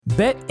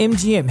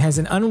BetMGM has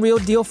an unreal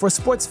deal for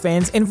sports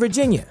fans in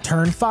Virginia.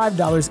 Turn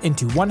 $5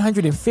 into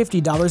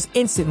 $150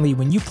 instantly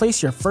when you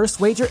place your first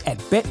wager at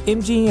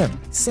BetMGM.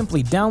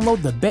 Simply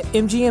download the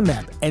BetMGM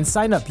app and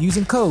sign up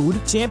using code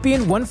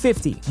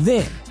Champion150.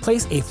 Then,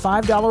 place a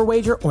 $5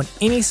 wager on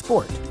any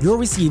sport. You'll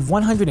receive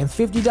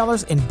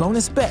 $150 in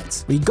bonus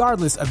bets,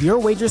 regardless of your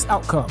wager's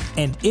outcome.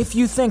 And if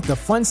you think the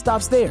fun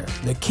stops there,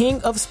 the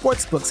King of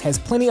Sportsbooks has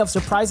plenty of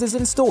surprises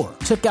in store.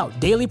 Check out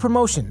daily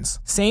promotions,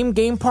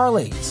 same-game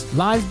parlays,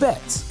 live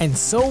bets, and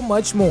so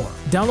much more.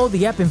 Download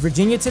the app in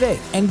Virginia today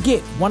and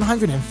get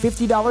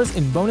 $150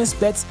 in bonus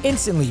bets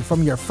instantly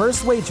from your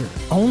first wager.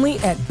 Only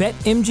at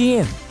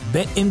BetMGM.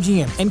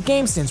 BetMGM and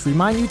GameSense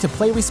remind you to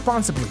play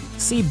responsibly.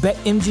 See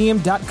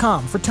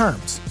BetMGM.com for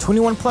terms.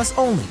 21 plus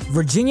only.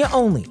 Virginia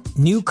only.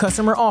 New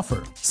customer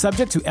offer.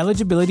 Subject to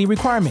eligibility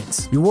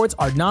requirements. Rewards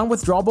are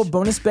non-withdrawable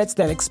bonus bets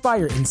that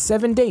expire in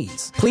 7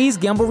 days. Please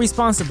gamble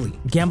responsibly.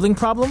 Gambling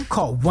problem?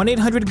 Call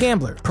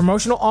 1-800-GAMBLER.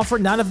 Promotional offer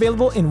not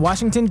available in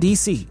Washington,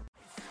 D.C.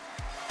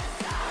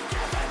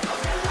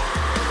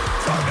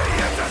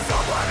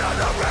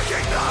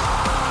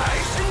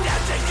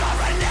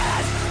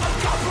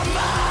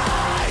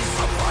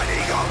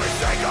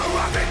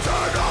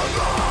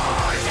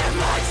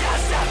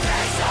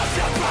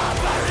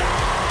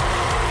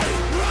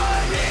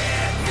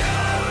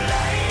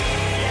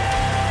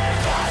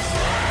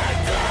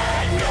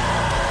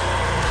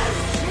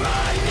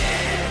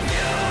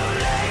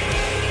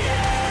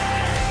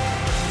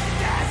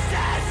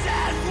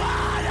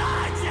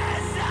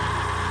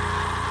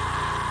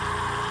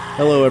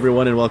 Hello,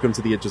 everyone, and welcome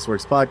to the It Just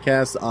Works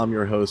podcast. I'm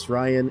your host,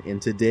 Ryan,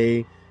 and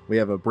today we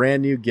have a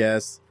brand new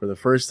guest for the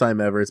first time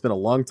ever. It's been a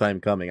long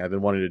time coming. I've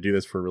been wanting to do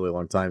this for a really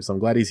long time, so I'm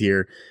glad he's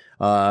here.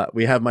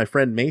 We have my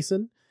friend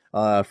Mason,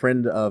 a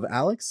friend of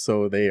Alex,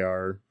 so they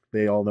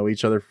all know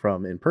each other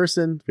from in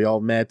person. We all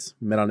met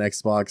on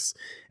Xbox,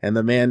 and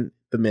the man,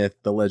 the myth,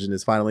 the legend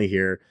is finally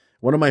here.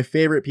 One of my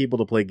favorite people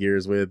to play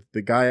Gears with,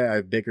 the guy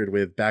I've bickered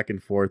with back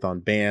and forth on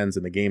bands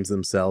and the games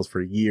themselves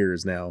for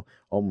years now,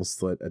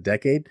 almost a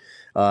decade.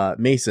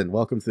 Mason,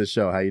 welcome to the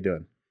show. How you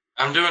doing?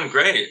 I'm doing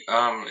great.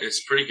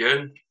 It's pretty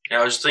good.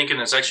 Yeah, I was thinking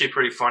it's actually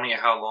pretty funny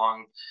how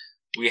long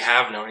we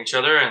have known each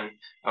other, and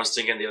I was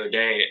thinking the other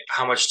day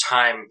how much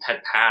time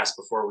had passed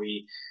before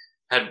we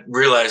had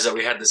realized that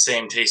we had the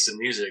same taste in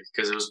music,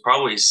 because it was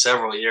probably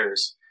several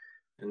years,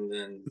 and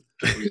then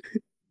it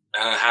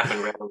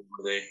happened randomly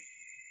one day.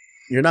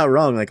 You're not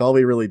wrong. Like, all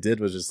we really did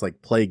was just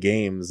like play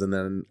games, and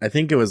then I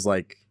think it was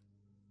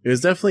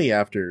definitely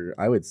after,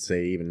 I would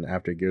say even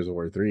after Gears of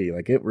War 3,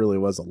 like it really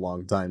was a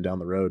long time down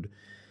the road.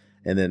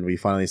 And then we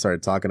finally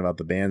started talking about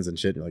the bands and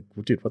shit. You're like,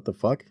 dude, what the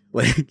fuck?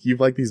 Like, you've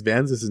liked these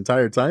bands this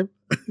entire time?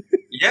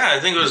 Yeah, I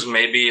think it was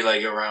maybe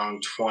like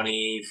around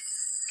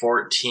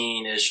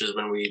 2014-ish is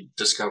when we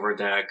discovered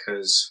that,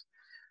 because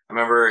I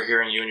remember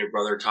hearing you and your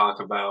brother talk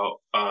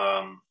about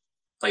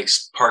like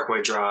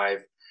Parkway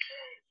Drive,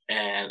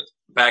 and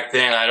back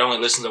then I'd only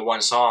listened to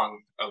one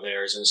song of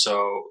theirs, and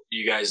so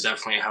you guys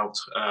definitely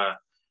helped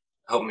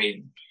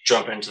me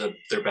jump into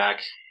their back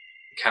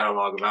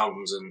catalog of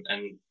albums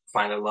and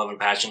find a love and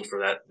passion for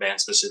that band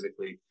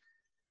specifically.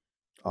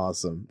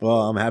 Awesome.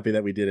 Well, I'm happy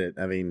that we did it.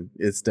 I mean,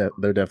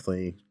 they're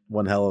definitely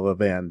one hell of a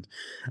band.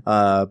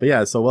 But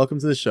yeah, so welcome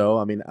to the show.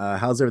 I mean,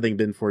 how's everything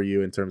been for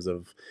you in terms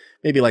of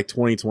maybe like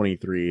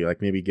 2023?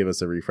 Like, maybe give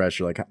us a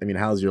refresher. Like, I mean,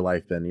 how's your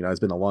life been? You know, it's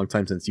been a long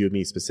time since you and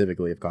me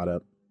specifically have caught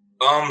up.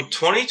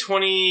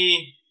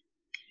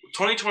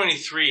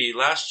 2023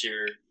 last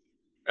year.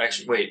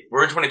 Actually, wait,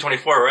 we're in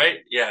 2024, right?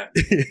 Yeah.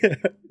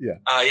 Yeah.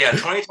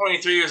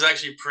 2023 was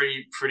actually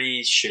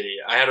pretty shitty.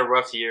 I had a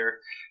rough year,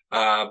 but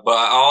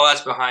all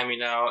that's behind me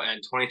now,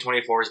 and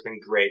 2024 has been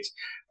great.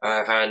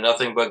 I've had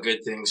nothing but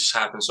good things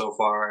happen so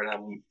far, and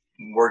I'm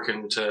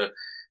working to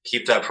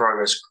keep that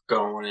progress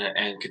going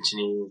and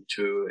continue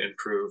to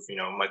improve,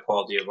 my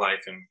quality of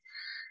life and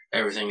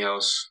everything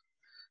else.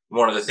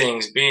 One of the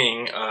things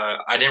being,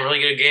 I didn't really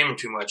get a game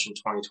too much in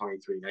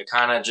 2023. I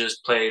kind of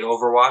just played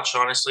Overwatch,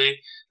 honestly.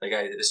 Like,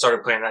 I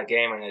started playing that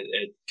game and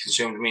it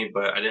consumed me,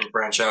 but I didn't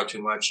branch out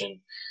too much. And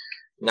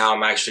now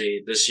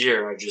this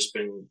year, I've just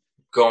been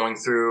going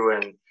through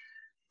and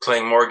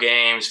playing more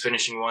games,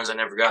 finishing ones I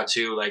never got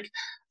to. Like,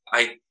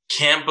 I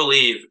can't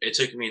believe it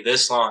took me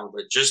this long,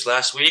 but just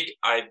last week,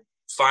 I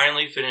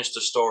finally finished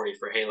the story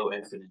for Halo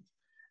Infinite.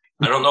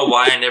 I don't know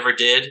why I never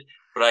did,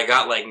 but I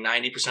got like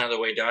 90% of the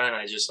way done, and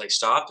I just like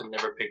stopped and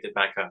never picked it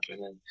back up.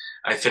 And then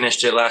I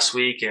finished it last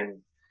week,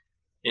 and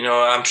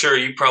I'm sure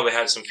you probably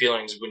had some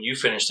feelings when you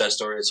finished that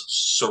story.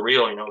 It's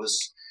surreal, you've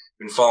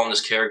been following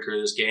this character,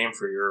 this game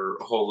for your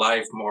whole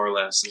life, more or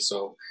less. And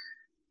so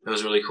it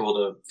was really cool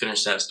to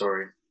finish that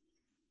story.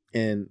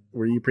 And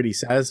were you pretty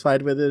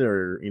satisfied with it,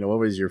 or what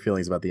was your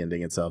feelings about the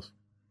ending itself?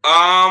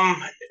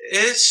 I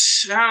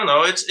don't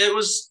know. It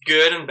was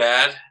good and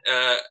bad.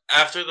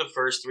 After the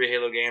first 3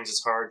 Halo games,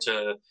 it's hard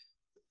to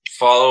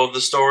follow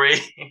the story.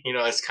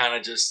 It's kind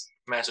of just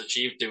Master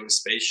Chief doing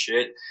space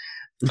shit.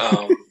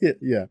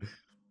 Yeah.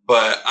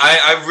 But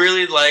I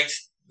really liked,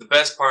 the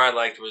best part I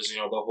liked was, the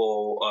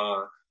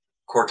whole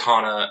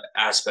Cortana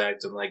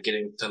aspect and like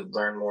getting to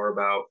learn more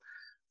about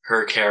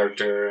her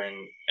character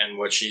and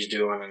what she's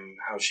doing and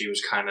how she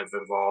was kind of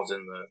involved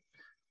in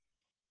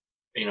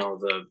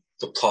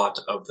the plot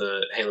of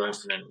the Halo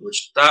Infinite,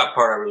 which that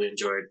part I really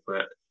enjoyed,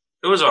 but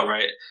it was all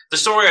right. The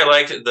story I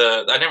liked. I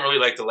didn't really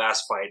like the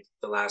last fight.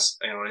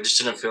 It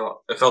just didn't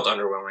feel. It felt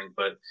underwhelming,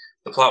 but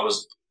the plot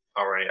was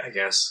all right. I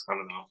guess I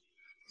don't know.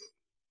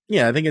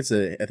 Yeah, I think it's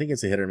a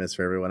hit or miss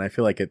for everyone. I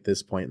feel like at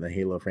this point in the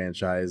Halo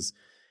franchise,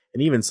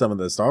 and even some of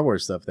the Star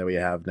Wars stuff that we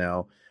have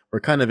now, we're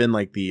kind of in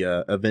like the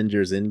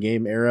Avengers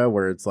Endgame era,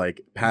 where it's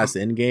like past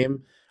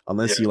Endgame,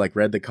 unless Yeah. you like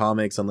read the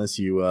comics, unless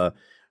you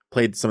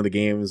played some of the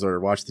games or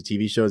watched the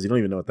TV shows, you don't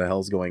even know what the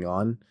hell's going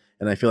on.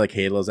 And I feel like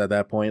Halo's at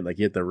that point. Like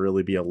you have to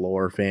really be a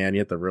lore fan.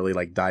 You have to really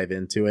like dive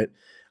into it,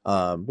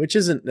 which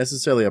isn't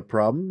necessarily a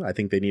problem. I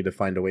think they need to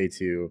find a way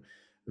to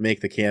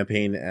make the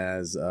campaign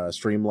as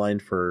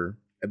streamlined for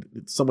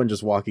someone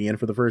just walking in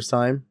for the first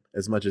time,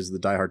 as much as the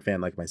diehard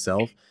fan like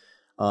myself.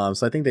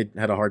 So I think they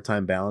had a hard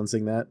time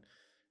balancing that.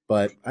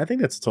 But I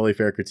think that's a totally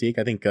fair critique.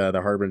 I think the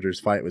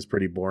Harbinger's fight was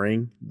pretty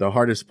boring. The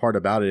hardest part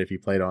about it, if you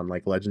played on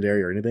like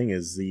Legendary or anything,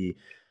 is the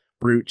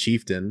brute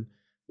chieftain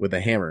with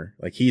a hammer.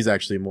 Like he's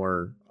actually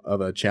more of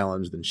a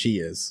challenge than she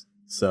is.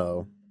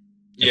 So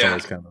it's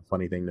always kind of a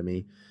funny thing to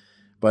me.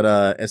 But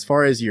as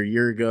far as your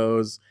year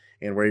goes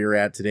and where you're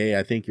at today,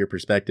 I think your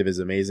perspective is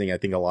amazing. I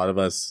think a lot of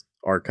us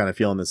are kind of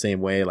feeling the same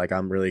way. Like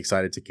I'm really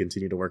excited to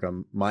continue to work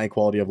on my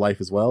quality of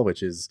life as well,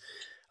 which is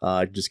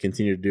just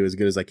continue to do as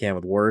good as I can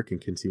with work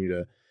and continue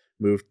to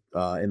move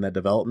in that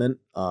development.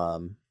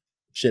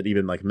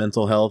 Even like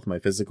mental health, my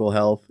physical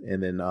health.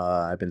 And then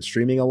I've been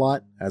streaming a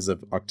lot as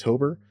of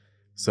October.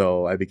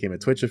 So I became a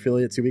Twitch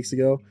affiliate 2 weeks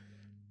ago.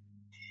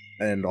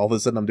 And all of a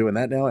sudden I'm doing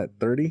that now at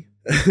 30.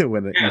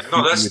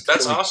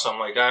 That's awesome.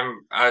 Like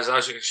that's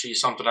actually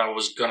something I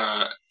was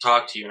gonna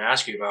talk to you and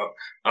ask you about.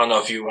 I don't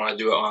know if you want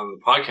to do it on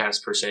the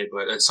podcast per se,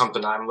 but it's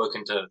something I'm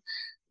looking to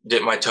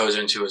dip my toes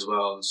into as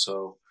well.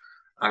 So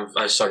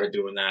I started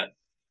doing that,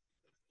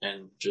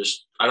 and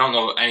just I don't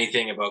know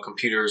anything about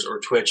computers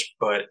or Twitch,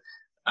 but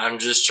I'm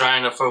just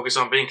trying to focus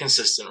on being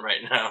consistent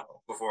right now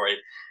before I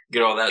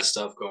get all that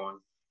stuff going.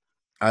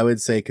 I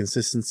would say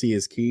consistency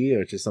is key,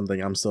 which is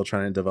something I'm still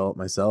trying to develop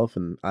myself.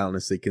 And I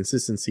honestly,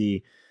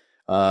 consistency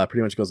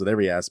pretty much goes with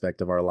every aspect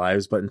of our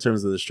lives. But in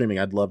terms of the streaming,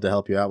 I'd love to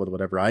help you out with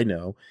whatever I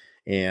know.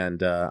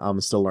 And I'm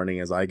still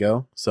learning as I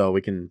go. So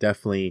we can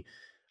definitely,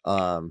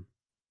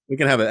 we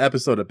can have an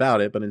episode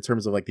about it. But in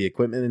terms of like the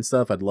equipment and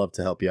stuff, I'd love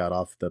to help you out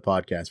off the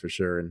podcast for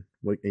sure. And,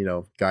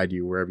 guide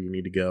you wherever you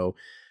need to go.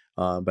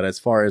 But as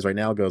far as right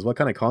now goes, what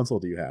kind of console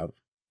do you have?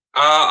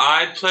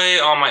 I play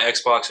on my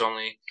Xbox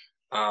only.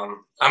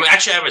 I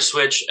have a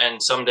Switch,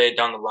 and someday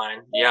down the line,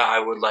 I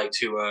would like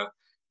to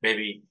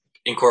maybe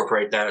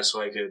incorporate that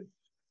so I could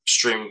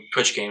stream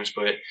Twitch games.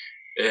 But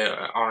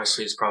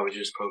honestly, it's probably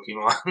just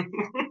Pokemon.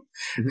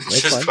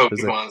 Just fine.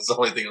 Pokemon is the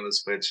only thing on the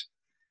Switch.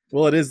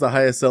 Well, it is the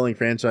highest selling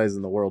franchise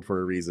in the world for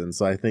a reason,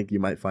 so I think you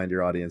might find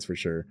your audience for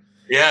sure.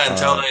 Yeah,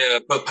 until they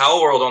put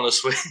Power World on the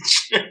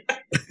Switch.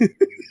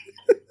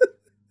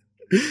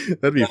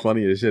 That'd be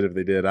funny as shit if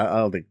they did. I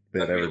don't think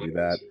they'd ever do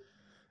that.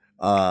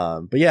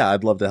 But yeah,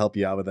 I'd love to help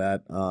you out with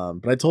that.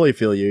 But I totally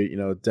feel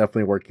you,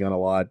 definitely working on a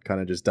lot, kind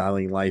of just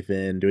dialing life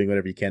in, doing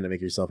whatever you can to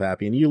make yourself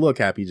happy. And you look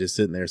happy just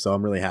sitting there. So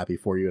I'm really happy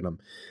for you. And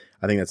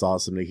I think that's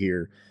awesome to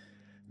hear.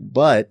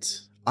 But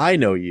I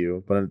know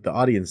you, but the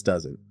audience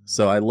doesn't.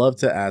 So I love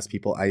to ask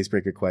people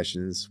icebreaker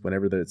questions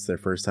whenever it's their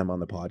first time on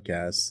the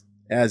podcast.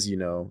 As you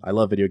know, I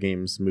love video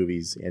games,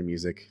 movies, and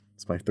music.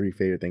 It's my 3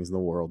 favorite things in the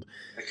world.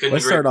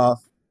 Let's start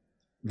off.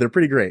 They're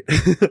pretty great.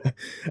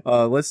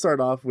 Let's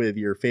start off with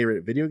your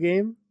favorite video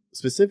game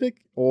specific,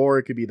 or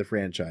it could be the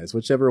franchise,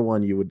 whichever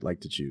one you would like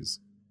to choose.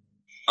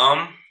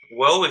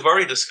 Well, we've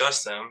already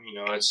discussed them.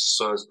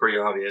 It's pretty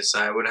obvious.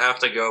 I would have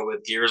to go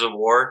with Gears of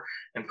War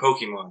and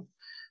Pokemon.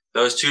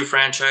 Those 2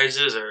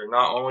 franchises are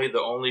not only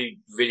the only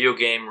video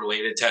game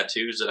related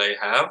tattoos that I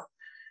have,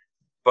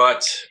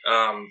 but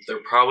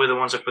they're probably the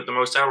ones I put the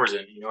most hours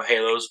in.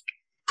 Halo's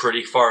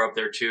pretty far up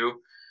there too.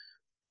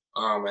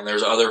 And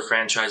there's other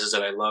franchises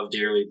that I love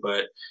dearly,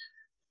 but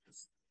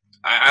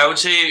I would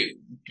say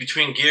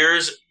between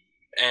Gears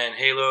and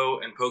Halo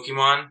and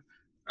Pokemon,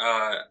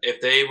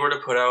 if they were to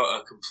put out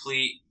a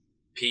complete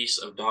piece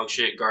of dog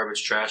shit,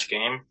 garbage, trash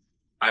game,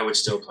 I would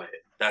still play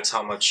it. That's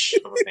how much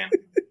of a fan I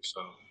am.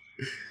 So,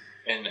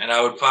 and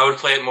I would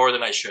play it more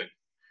than I should.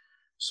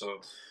 So,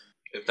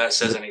 if that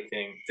says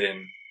anything,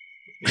 then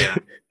yeah,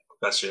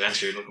 that's the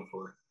answer you're looking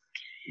for.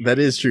 That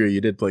is true.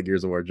 You did play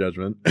Gears of War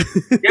Judgment.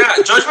 Yeah,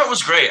 Judgment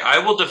was great. I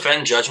will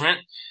defend Judgment.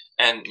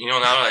 And, now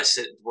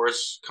that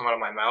words come out of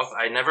my mouth,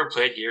 I never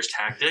played Gears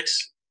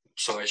Tactics,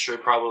 so I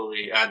should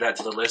probably add that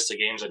to the list of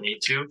games I need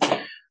to.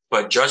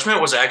 But Judgment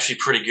was actually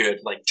pretty good.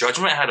 Like,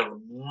 Judgment had a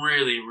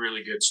really,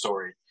 really good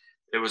story.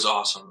 It was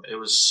awesome. It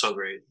was so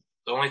great.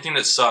 The only thing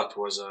that sucked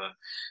was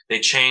they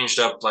changed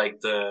up,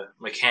 like, the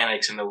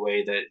mechanics in the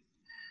way that,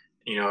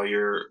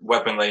 your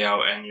weapon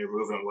layout and your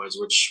movement was,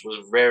 which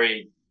was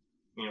very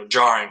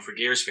jarring for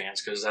Gears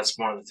fans because that's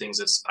one of the things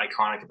that's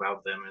iconic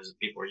about them is that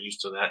people are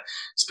used to that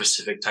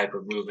specific type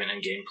of movement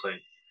and gameplay.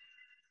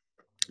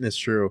 It's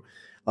true.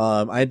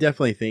 I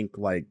definitely think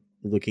like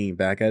looking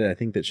back at it, I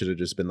think that should have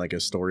just been like a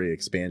story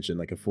expansion,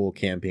 like a full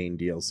campaign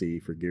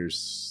DLC for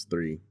Gears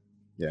 3.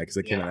 Yeah, because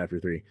it came out after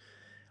 3.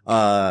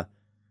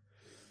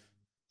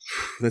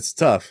 That's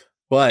tough.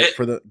 But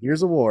for the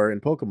Gears of War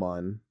and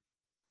Pokemon,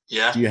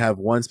 do you have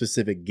one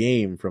specific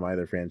game from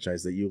either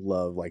franchise that you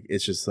love? Like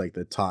it's just like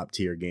the top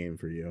tier game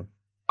for you?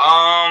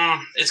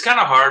 It's kind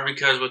of hard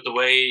because with the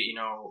way,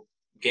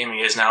 gaming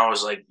is now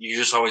is like you're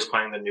just always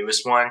playing the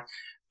newest one.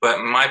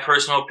 But my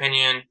personal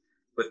opinion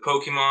with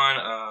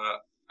Pokemon,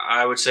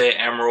 I would say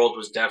Emerald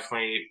was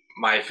definitely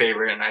my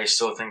favorite, and I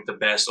still think the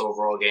best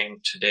overall game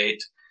to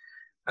date.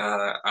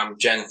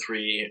 Gen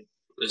 3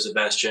 is the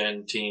best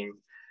Gen team.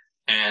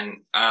 And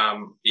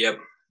yep,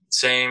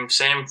 same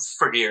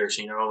for Gears.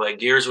 Like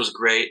Gears was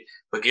great,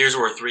 but Gears of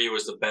War 3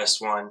 was the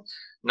best one.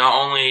 Not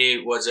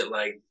only was it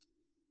like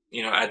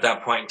at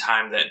that point in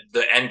time that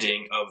the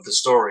ending of the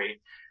story,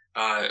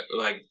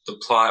 like the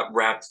plot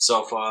wrapped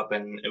itself up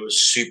and it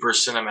was super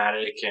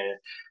cinematic,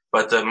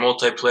 but the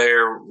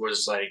multiplayer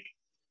was like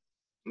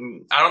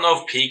I don't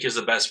know if peak is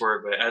the best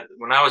word, but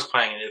when I was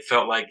playing it, it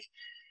felt like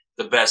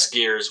the best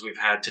Gears we've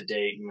had to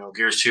date.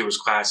 Gears 2 was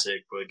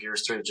classic, but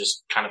Gears 3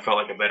 just kind of felt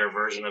like a better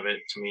version of it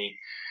to me.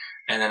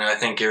 And then I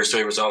think Gears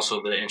 3 was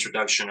also the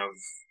introduction of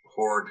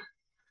Horde.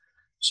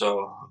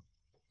 So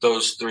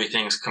those three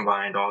things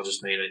combined all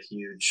just made a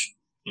huge,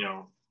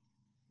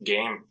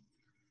 game.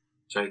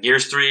 So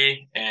Gears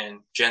 3 and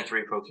Gen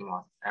 3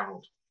 Pokemon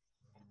Emerald.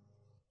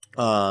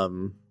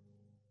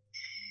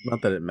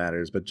 Not that it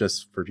matters, but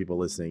just for people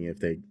listening, if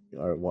they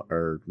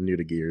are new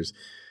to Gears,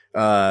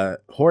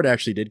 Horde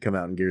actually did come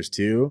out in Gears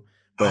 2,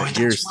 but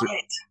Gears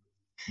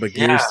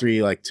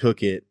 3 like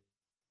took it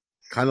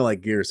kind of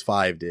like Gears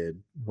 5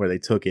 did, where they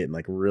took it and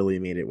like really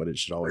made it what it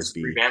should always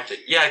be. Revamped it.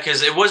 Yeah,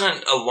 because it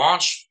wasn't a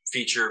launch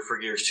feature for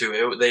Gears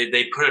 2.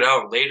 They put it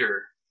out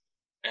later,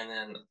 and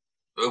then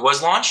it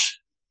was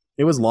launch.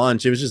 It was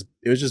launch. It was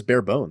just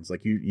bare bones.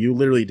 Like you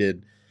literally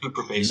did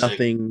super basic.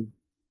 Nothing.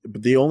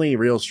 But the only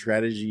real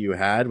strategy you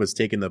had was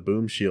taking the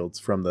boom shields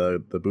from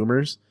the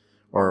boomers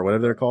or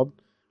whatever they're called.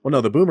 Well,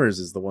 no, the boomers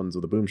is the ones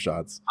with the boom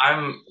shots.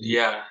 I'm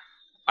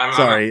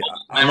sorry.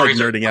 I'm like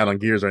nerding out on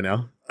Gears right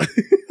now.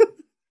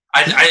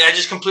 I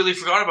just completely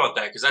forgot about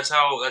that because that's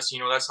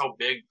how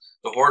big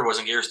the Horde was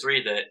in Gears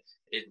 3 that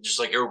it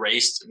just like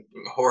erased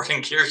Horde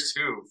in Gears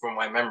 2 from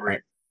my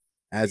memory.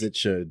 As it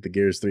should. The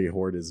Gears 3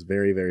 Horde is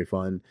very, very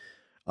fun.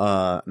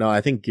 No,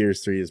 I think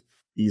Gears 3 is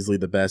easily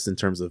the best in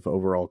terms of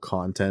overall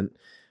content,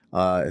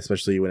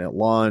 especially when it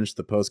launched,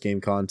 the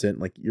post-game content.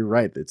 Like you're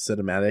right, it's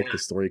cinematic. The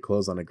story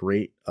closed on a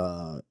great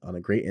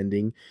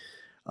ending.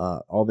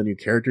 All the new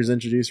characters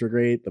introduced were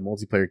great. The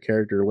multiplayer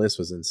character list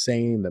was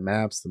insane. The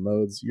maps, the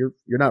modes. You're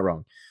not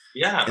wrong.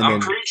 Yeah,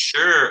 I'm pretty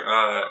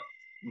sure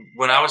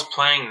when I was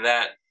playing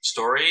that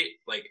story,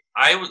 like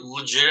I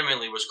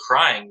legitimately was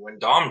crying when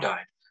Dom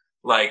died.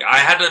 Like I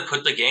had to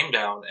put the game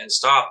down and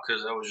stop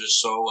because I was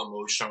just so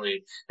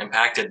emotionally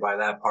impacted by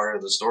that part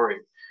of the story.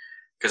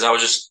 Because I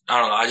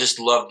don't know, I just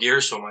love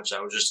Gears so much. I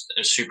was just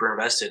super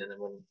invested, and then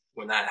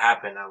when that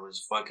happened, I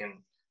was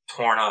fucking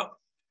torn up.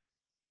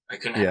 I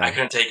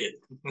couldn't take it.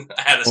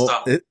 I had to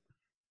stop.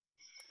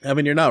 I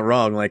mean, you're not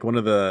wrong. Like one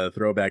of the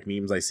throwback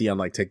memes I see on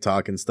like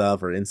TikTok and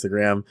stuff or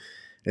Instagram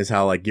is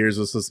how like Gears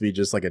was supposed to be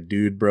just like a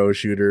dude bro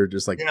shooter,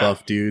 just like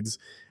buff dudes.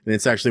 And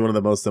it's actually one of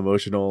the most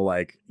emotional,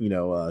 like,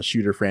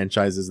 shooter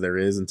franchises there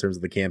is in terms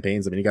of the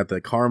campaigns. I mean, you got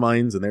the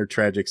Carmines and their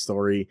tragic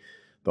story,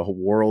 the whole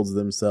worlds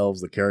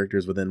themselves, the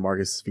characters within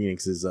Marcus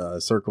Phoenix's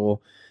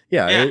circle.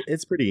 Yeah.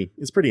 It's pretty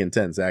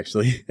intense,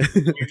 actually.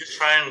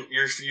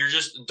 You're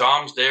just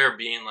Dom's there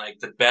being like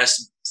the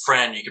best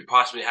friend you could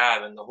possibly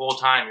have. And the whole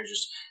time you're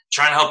just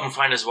trying to help him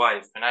find his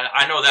wife. And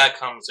I know that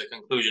comes to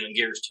conclusion in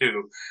Gears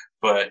 2,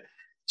 but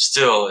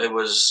still it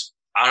was,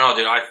 I don't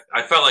know, dude.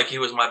 I felt like he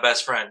was my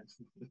best friend.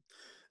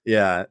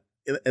 Yeah,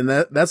 and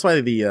that's why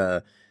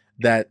the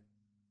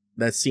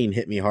that scene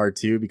hit me hard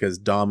too, because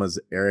Dom was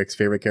Eric's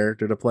favorite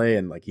character to play,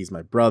 and like he's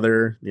my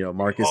brother.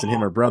 Marcus and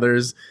him are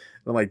brothers.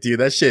 I'm like,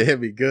 dude, that shit hit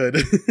me good.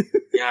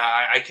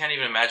 Yeah, I can't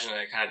even imagine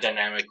that kind of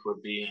dynamic would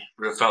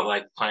have felt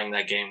like playing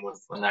that game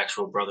with an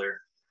actual brother.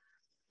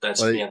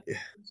 That's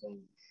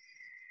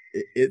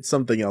it's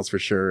something else for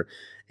sure.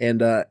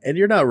 And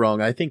you're not wrong.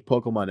 I think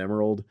Pokemon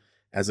Emerald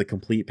as a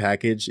complete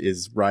package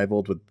is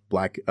rivaled with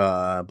Black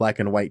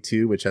and White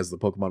 2, which has the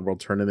Pokemon World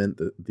Tournament,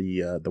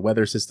 the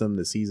weather system,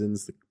 the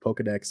seasons, the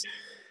Pokedex.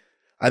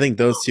 I think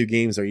those two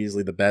games are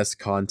easily the best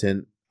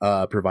content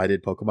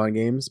provided Pokemon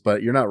games,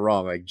 but you're not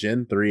wrong. Like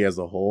Gen 3 as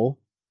a whole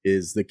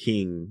is the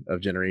king of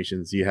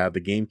generations. You have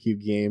the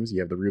GameCube games, you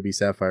have the Ruby,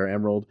 Sapphire,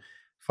 Emerald,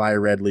 Fire,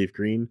 Red, Leaf,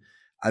 Green.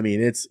 I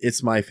mean,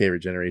 it's my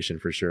favorite generation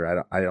for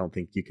sure. I don't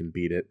think you can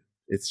beat it.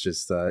 It's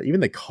just even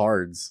the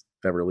cards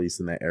that were released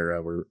in that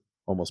era were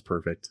almost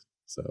perfect.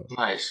 So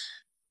nice.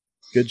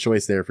 Good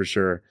choice there for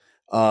sure.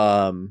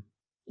 We'll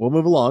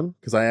move along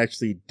because I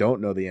actually don't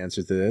know the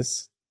answer to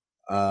this.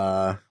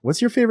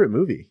 What's your favorite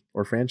movie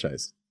or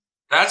franchise?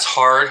 That's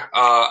hard.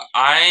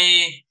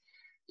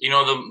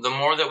 The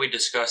more that we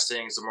discuss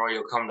things, the more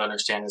you'll come to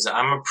understand is that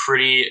I'm a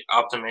pretty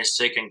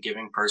optimistic and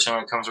giving person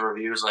when it comes to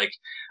reviews. Like,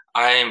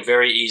 I am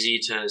very easy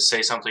to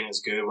say something is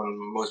good when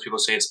most people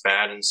say it's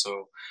bad, and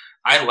so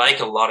I like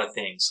a lot of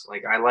things.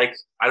 Like,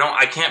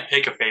 I can't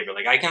pick a favorite.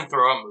 Like, I can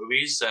throw out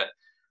movies that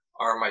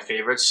are my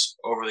favorites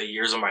over the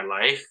years of my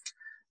life,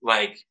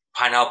 like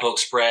Pineapple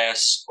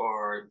Express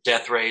or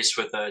Death Race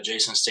with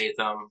Jason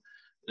Statham.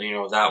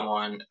 That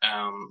one.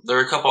 There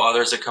are a couple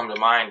others that come to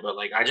mind, but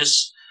like I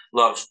just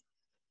love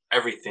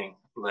everything.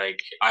 Like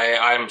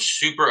I'm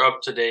super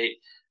up to date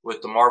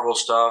with the Marvel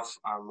stuff.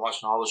 I'm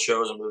watching all the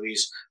shows and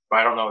movies, but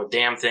I don't know a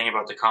damn thing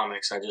about the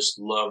comics. I just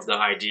love the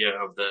idea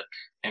of the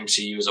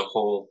MCU as a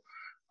whole.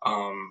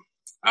 Um,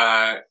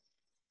 and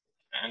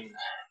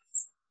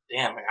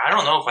damn, I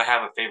don't know if I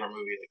have a favorite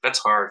movie. Like that's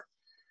hard.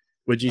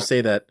 Would you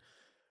say that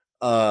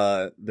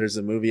there's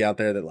a movie out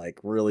there that like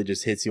really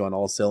just hits you on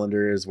all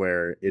cylinders,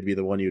 where it'd be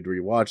the one you'd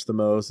rewatch the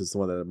most? It's the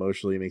one that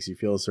emotionally makes you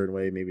feel a certain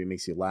way, maybe it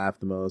makes you laugh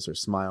the most or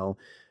smile,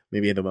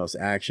 maybe the most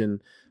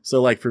action.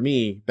 So like for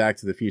me, Back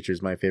to the Future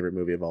is my favorite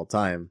movie of all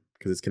time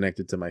because it's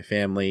connected to my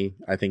family.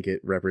 I think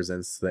it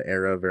represents the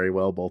era very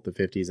well, both the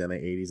 50s and the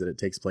 80s that it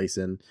takes place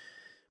in.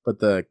 But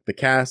the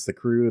cast, the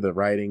crew, the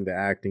writing, the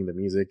acting, the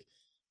music,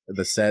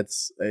 the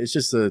sets, it's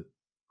just a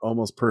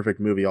almost perfect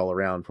movie all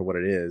around for what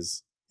it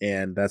is,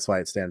 and that's why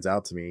it stands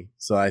out to me.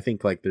 So I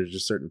think like there's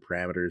just certain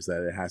parameters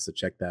that it has to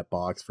check that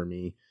box for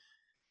me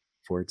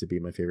for it to be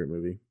my favorite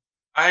movie.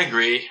 I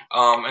agree,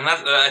 and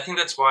I think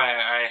that's why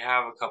I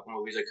have a couple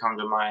movies that come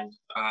to mind.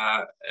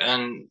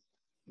 And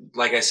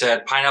like I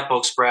said, Pineapple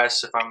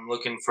Express.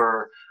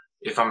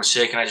 If I'm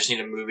sick and I just need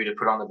a movie to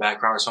put on the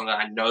background or something,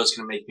 I know it's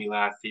going to make me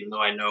laugh, even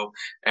though I know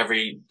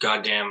every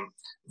goddamn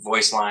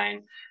voice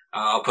line.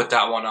 I'll put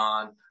that one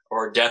on.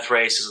 Or Death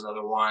Race is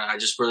another one. I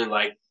just really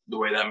like the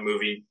way that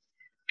movie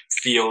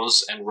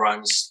feels and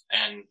runs.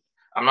 And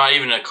I'm not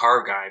even a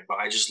car guy, but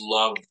I just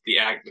love the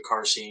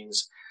car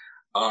scenes.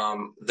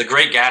 The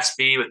Great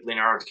Gatsby with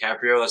Leonardo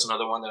DiCaprio. That's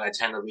another one that I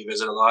tend to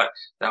revisit a lot.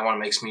 That one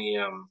makes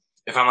me,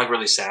 if I'm like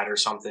really sad or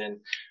something,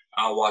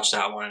 I'll watch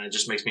that one and it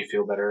just makes me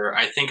feel better.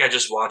 I think I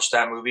just watched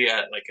that movie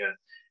at like a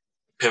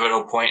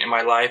pivotal point in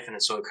my life,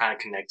 and so it kind of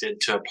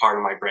connected to a part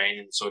of my brain,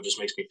 and so it just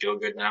makes me feel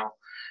good now.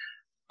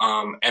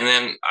 And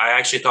then I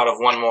actually thought of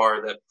one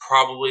more that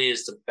probably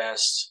is the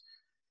best,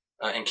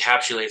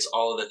 encapsulates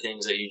all of the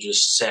things that you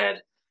just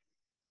said.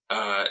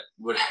 And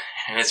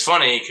it's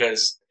funny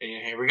because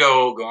here we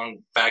go,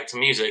 going back to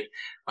music.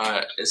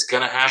 It's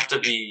gonna have to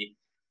be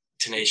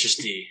Tenacious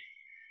D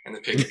and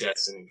the Pick of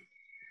Destiny.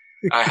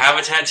 I have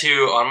a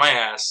tattoo on my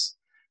ass,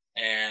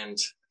 and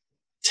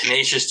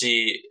Tenacious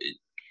D.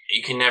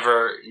 You can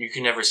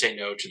never say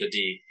no to the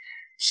D.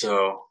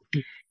 So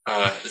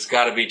it's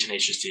got to be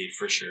Tenacious D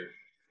for sure.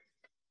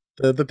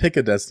 The Pick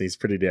of Destiny is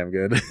pretty damn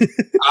good.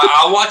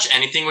 I'll watch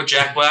anything with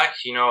Jack Black.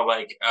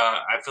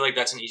 I feel like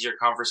that's an easier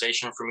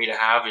conversation for me to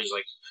have. Is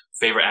like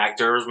favorite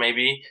actors,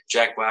 maybe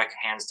Jack Black,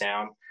 hands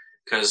down.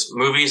 Because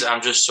movies,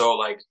 I'm just so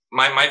like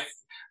my.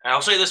 And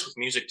I'll say this with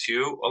music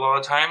too. A lot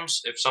of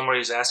times, if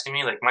somebody's asking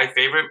me, like my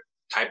favorite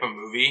type of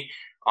movie,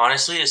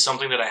 honestly, is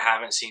something that I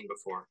haven't seen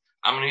before.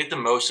 I'm gonna get the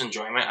most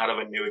enjoyment out of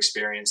a new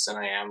experience than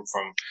I am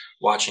from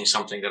watching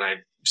something that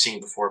I've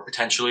seen before.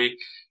 Potentially,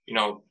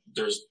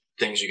 there's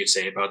things you could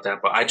say about that,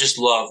 but I just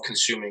love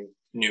consuming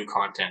new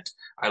content.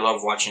 I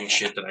love watching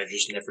shit that I've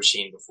just never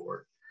seen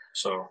before.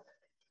 So,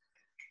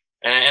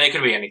 and it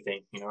could be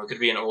anything, it could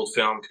be an old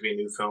film, it could be a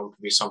new film, it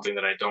could be something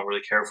that I don't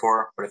really care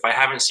for. But if I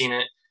haven't seen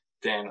it,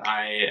 then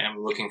I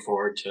am looking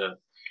forward to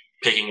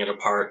picking it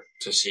apart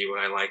to see what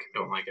I like and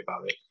don't like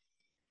about it.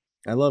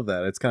 I love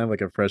that. It's kind of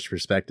like a fresh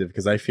perspective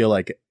because I feel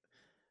like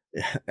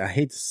I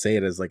hate to say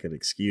it as like an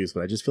excuse,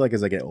 but I just feel like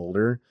as I get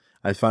older,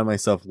 I find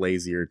myself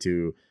lazier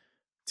to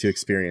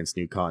experience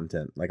new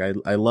content. Like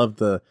I love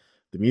the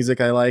music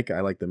I like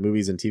the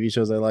movies and TV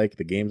shows I like,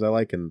 the games I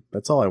like, and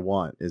that's all I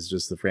want is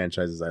just the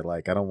franchises I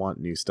like. I don't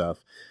want new stuff.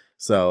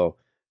 So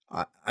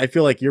I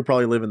feel like you're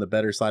probably living the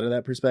better side of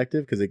that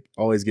perspective because it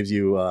always gives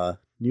you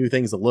new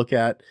things to look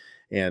at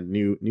and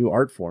new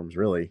art forms,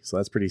 really. So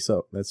that's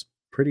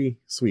pretty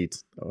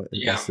sweet.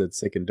 Yeah. It's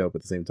sick and dope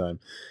at the same time.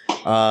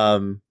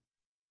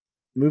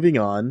 Moving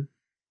on,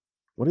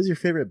 what is your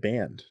favorite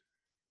band?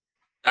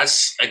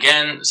 That's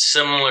again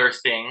similar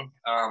thing.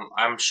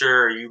 I'm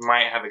sure you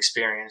might have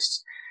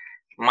experienced.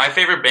 My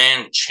favorite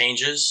band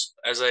changes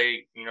as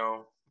I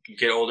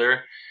get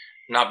older,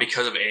 not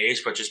because of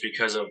age, but just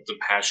because of the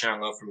passion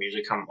and love for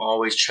music. I'm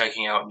always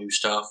checking out new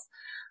stuff.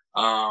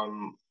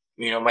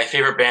 My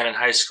favorite band in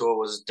high school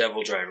was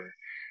Devil Driver.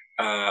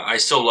 I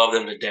still love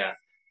them to death,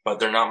 but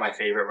they're not my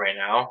favorite right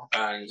now.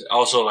 And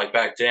also, like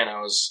back then,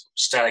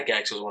 Static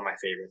X was one of my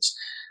favorites.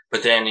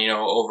 But then,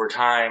 over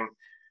time,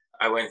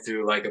 I went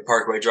through like a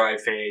Parkway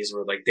Drive phase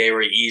where like they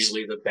were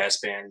easily the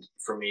best band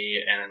for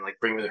me, and then like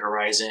Bring Me the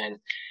Horizon.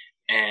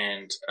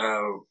 And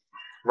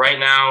right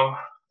now,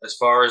 as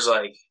far as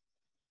like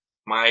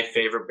my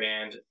favorite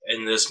band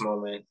in this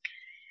moment,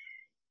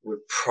 would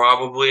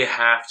probably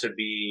have to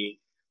be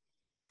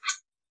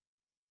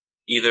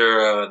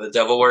either the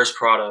Devil Wears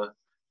Prada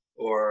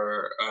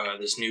or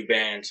this new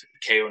band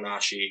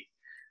Keonashi.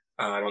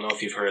 I don't know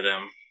if you've heard of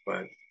them,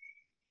 but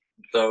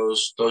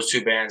those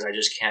two bands I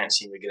just can't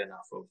seem to get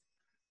enough of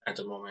at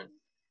the moment.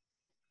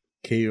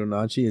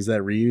 Keionachi, is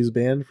that Ryu's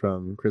band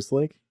from Crystal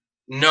Lake?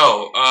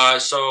 No,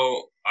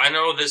 so I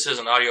know this is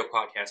an audio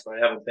podcast, but I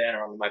have a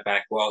banner on my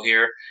back wall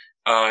here.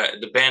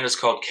 The band is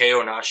called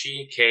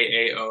Keonashi,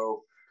 Kaonashi.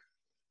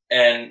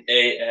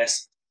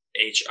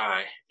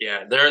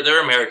 Yeah,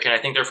 they're American. I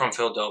think they're from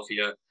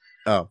Philadelphia.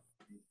 Oh,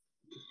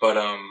 but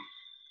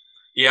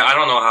yeah, I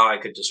don't know how I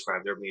could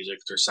describe their music,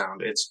 their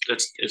sound.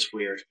 It's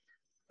weird,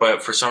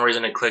 but for some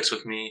reason it clicks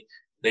with me.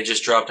 They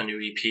just dropped a new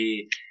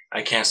EP.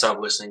 I can't stop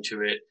listening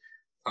to it.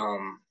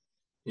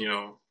 You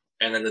know,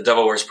 and then the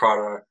Devil Wears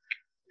Prada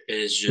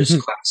is just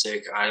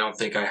classic. I don't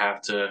think I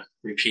have to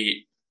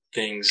repeat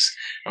things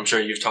I'm sure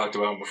you've talked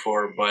about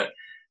before, but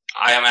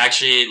I am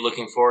actually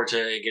looking forward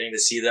to getting to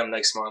see them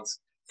next month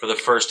for the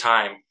first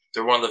time.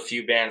 They're one of the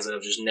few bands that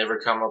have just never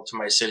come up to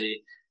my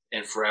city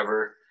in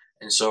forever,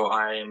 and so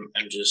I'm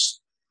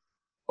just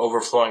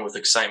overflowing with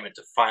excitement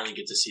to finally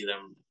get to see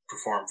them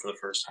perform for the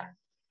first time.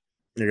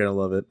 You're gonna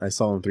love it. I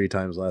saw them 3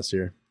 times last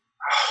year.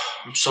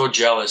 I'm so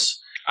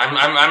jealous.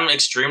 I'm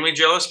extremely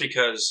jealous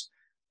because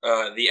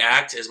The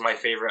Act is my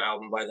favorite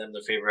album by them,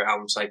 the favorite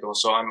album cycle.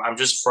 So I'm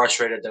just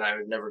frustrated that I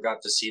never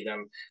got to see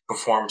them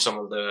perform some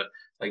of the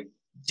like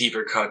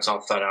deeper cuts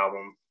off that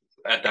album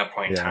at that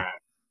point in time.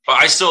 But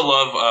I still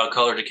love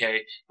Color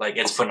Decay. Like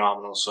it's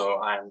phenomenal.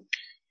 So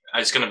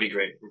it's gonna be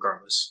great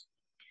regardless.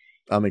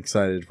 I'm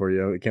excited for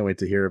you. I can't wait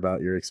to hear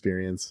about your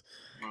experience.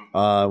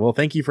 Well,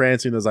 thank you for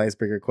answering those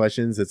icebreaker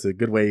questions. It's a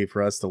good way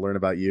for us to learn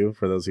about you,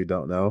 for those who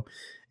don't know,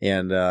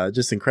 and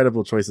just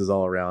incredible choices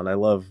all around. I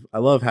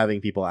love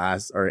having people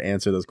ask or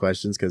answer those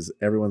questions because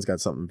everyone's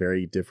got something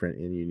very different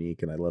and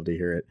unique, and I love to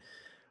hear it.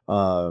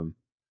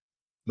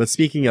 But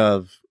speaking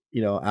of,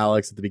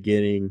 Alex at the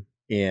beginning,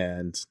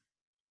 and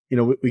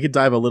we could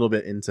dive a little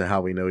bit into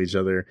how we know each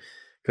other,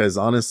 because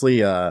honestly,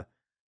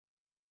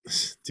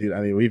 dude,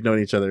 I mean, we've known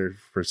each other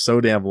for so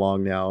damn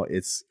long now.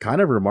 It's kind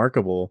of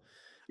remarkable.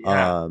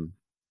 Yeah.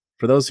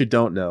 For those who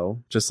don't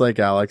know, just like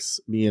Alex,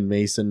 me and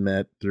Mason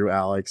met through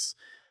Alex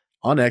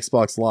on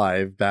Xbox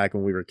Live back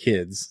when we were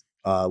kids,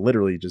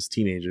 literally just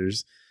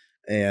teenagers,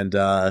 and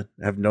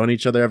have known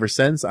each other ever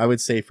since. I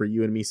would say for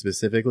you and me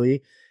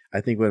specifically,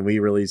 I think when we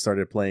really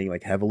started playing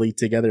like heavily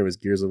together, it was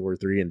Gears of War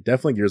 3 and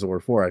definitely Gears of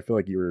War 4. I feel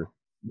like you were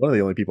one of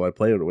the only people I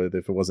played it with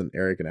if it wasn't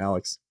Eric and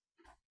Alex.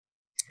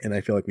 And I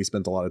feel like we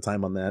spent a lot of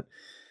time on that.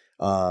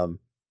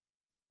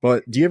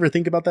 But do you ever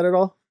think about that at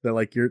all? That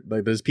like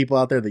there's people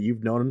out there that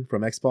you've known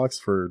from Xbox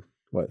for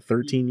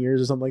 13 years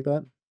or something like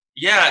that?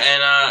 Yeah,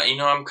 and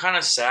I'm kind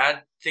of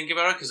sad thinking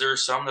about it because there are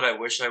some that I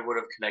wish I would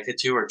have connected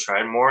to or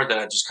tried more that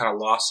I just kind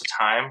of lost the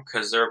time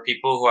because there are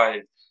people who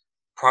I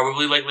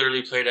probably like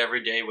literally played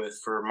every day with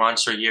for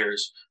months or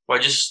years who I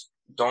just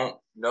don't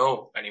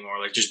know anymore.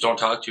 Like just don't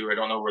talk to or I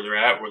don't know where they're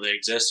at, where they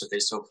exist, if they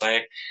still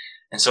play.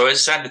 And so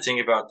it's sad to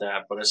think about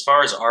that. But as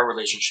far as our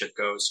relationship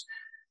goes,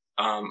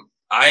 it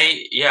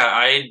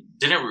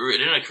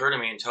didn't occur to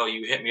me until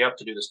you hit me up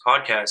to do this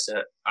podcast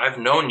that I've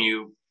known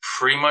you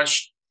pretty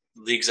much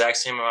the exact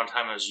same amount of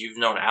time as you've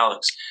known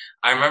Alex.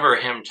 I remember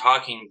him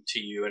talking to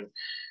you and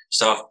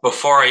stuff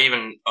before I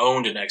even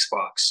owned an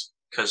Xbox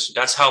because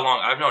that's how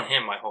long I've known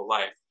him my whole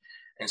life.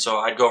 And so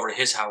I'd go over to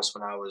his house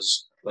when I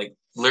was like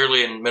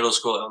literally in middle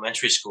school,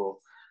 elementary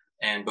school.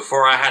 And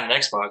before I had an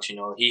Xbox,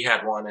 he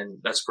had one and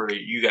that's where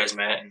you guys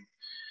met. And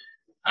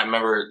I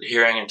remember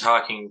hearing and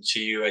talking to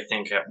you, I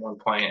think, at one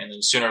point, and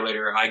then sooner or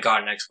later, I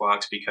got an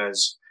Xbox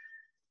because,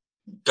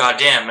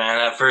 goddamn, man,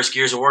 that first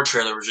Gears of War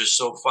trailer was just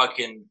so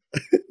fucking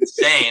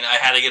insane. I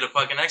had to get a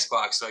fucking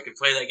Xbox so I could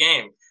play that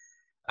game.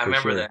 I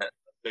remember that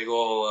big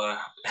old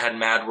had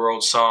Mad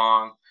World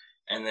song,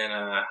 and then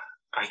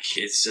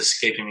it's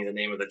escaping me the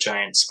name of the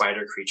giant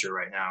spider creature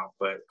right now,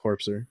 but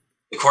Corpser.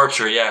 The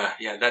Corpser,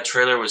 yeah, that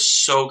trailer was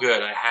so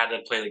good. I had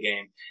to play the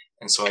game,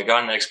 and so I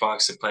got an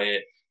Xbox to play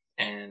it.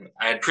 And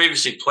I had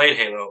previously played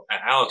Halo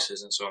at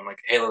Alex's, and so I'm like,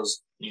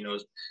 Halo's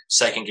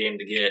second game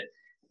to get,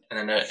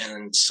 and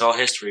then saw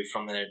history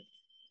from there.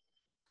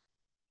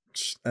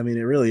 I mean,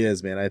 it really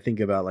is, man. I think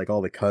about like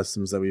all the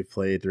customs that we've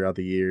played throughout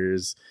the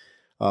years,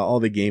 all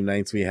the game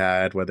nights we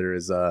had, whether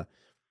it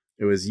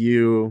was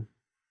you,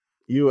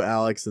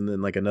 Alex, and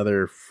then like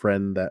another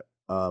friend that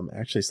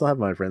actually I still have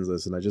my friends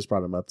list, and I just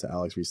brought him up to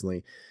Alex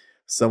recently.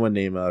 Someone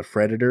named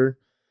Predator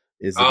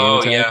is the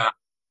game tag.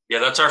 Yeah,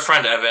 that's our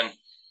friend Evan.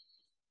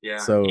 Yeah.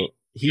 So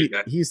he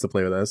used to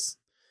play with us.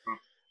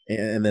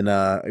 And then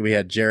we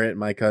had Jarrett,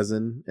 my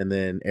cousin, and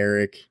then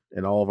Eric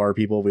and all of our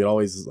people. We'd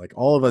always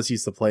all of us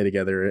used to play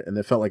together, and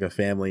it felt like a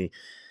family.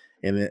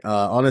 And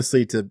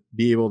honestly, to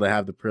be able to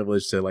have the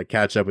privilege to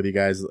catch up with you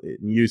guys,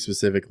 you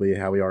specifically,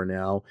 how we are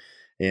now,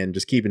 and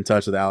just keep in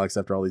touch with Alex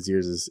after all these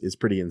years is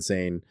pretty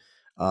insane.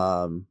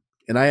 And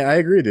I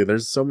agree with you.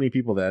 There's so many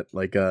people that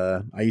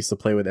I used to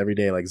play with every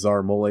day, like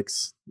Czar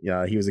Molix.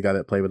 Yeah, he was a guy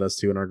that played with us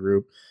too in our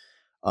group.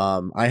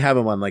 I have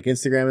him on like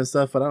Instagram and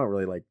stuff, but I don't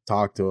really like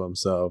talk to him.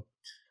 So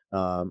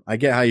I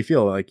get how you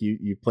feel. Like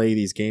you play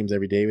these games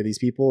every day with these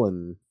people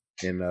and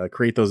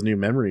create those new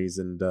memories,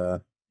 and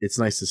it's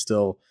nice to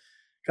still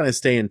kind of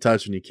stay in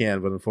touch when you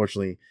can. But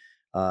unfortunately,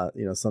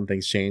 some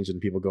things change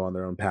and people go on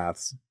their own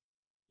paths.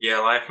 Yeah,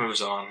 life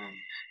moves on and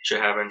shit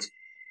happens.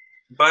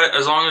 But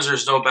as long as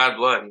there's no bad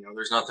blood,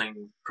 there's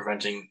nothing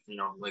preventing,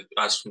 like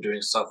us from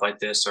doing stuff like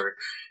this, or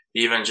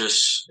even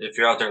just if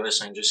you're out there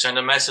listening, just send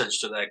a message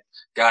to that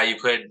guy you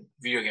played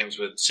video games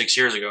with 6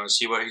 years ago and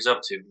see what he's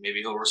up to. Maybe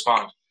he'll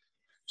respond.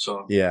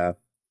 So Yeah.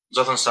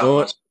 there's nothing stopping Well,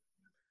 us.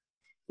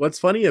 what's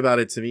funny about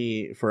it to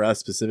me, for us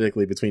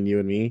specifically, between you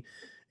and me,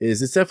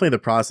 is it's definitely the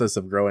process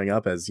of growing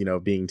up as,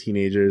 being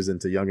teenagers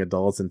into young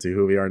adults into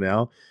who we are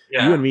now. You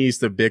and Yeah, me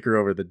used to bicker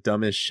over the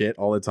dumbest shit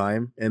all the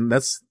time.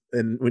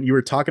 And when you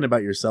were talking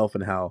about yourself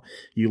and how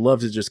you love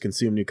to just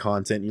consume new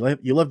content,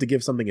 you love to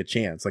give something a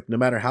chance. Like no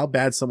matter how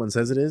bad someone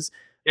says it is,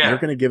 you're yeah.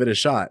 going to give it a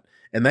shot.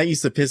 And that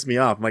used to piss me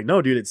off. I'm like,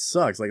 no, dude, it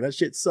sucks. Like that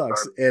shit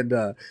sucks. And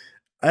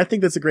I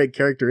think that's a great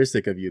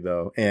characteristic of you,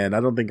 though. And I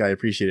don't think I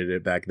appreciated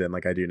it back then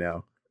like I do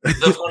now.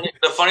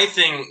 The funny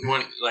thing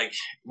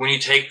when you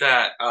take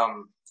that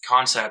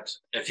concept,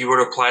 if you were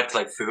to apply it to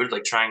like food,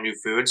 like trying new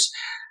foods,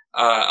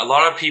 a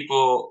lot of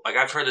people, like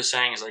I've heard the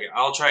saying is like,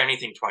 I'll try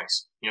anything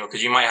twice,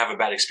 because you might have a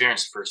bad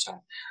experience the first time.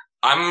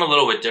 I'm a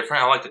little bit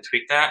different. I like to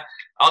tweak that.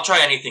 I'll try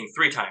anything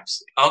 3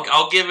 times.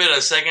 I'll give it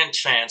a second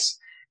chance,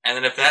 and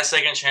then if that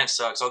second chance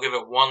sucks, I'll give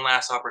it one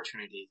last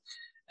opportunity,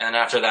 and then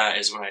after that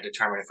is when I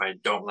determine if I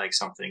don't like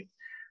something.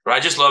 But I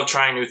just love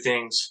trying new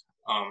things.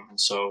 And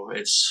so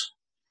it's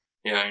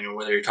yeah,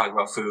 whether you're talking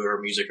about food or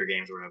music or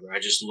games or whatever, I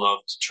just love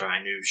to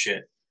try new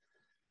shit.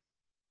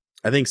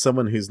 I think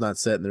someone who's not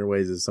set in their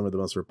ways is some of the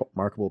most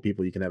remarkable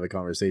people you can have a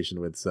conversation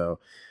with. So,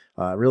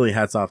 really,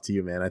 hats off to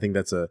you, man. I think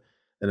that's an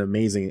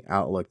amazing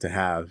outlook to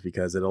have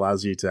because it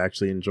allows you to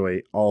actually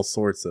enjoy all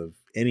sorts of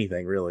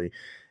anything, really.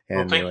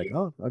 Well, And you're thank like,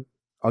 you. oh,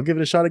 I'll give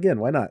it a shot again.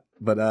 Why not?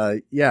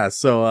 But yeah.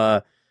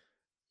 So,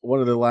 one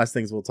of the last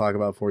things we'll talk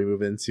about before we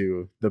move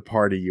into the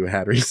party you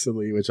had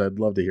recently, which I'd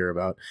love to hear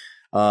about,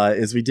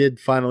 is we did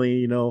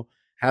finally,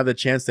 have the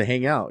chance to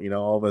hang out.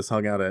 All of us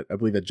hung out at, I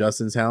believe, at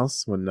Justin's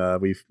house when Yeah,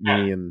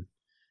 me and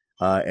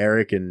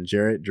Eric and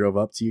Jarrett drove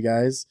up to you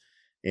guys,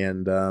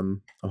 and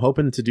I'm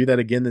hoping to do that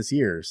again this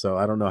year. So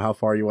I don't know how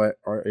far you are,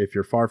 if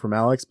you're far from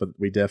Alex, but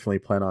we definitely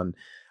plan on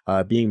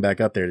being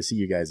back up there to see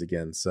you guys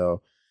again.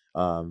 So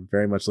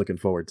very much looking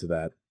forward to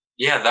that.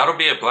 yeah, that'll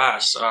be a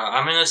blast.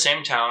 I'm in the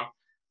same town.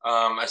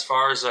 As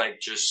far as like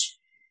just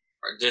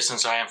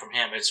distance I am from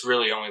him, it's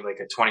really only like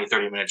a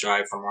 20-30 minute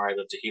drive from where I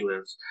live to he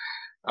lives.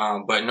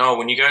 But no,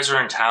 when you guys are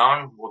in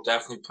town, we'll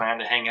definitely plan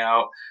to hang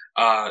out.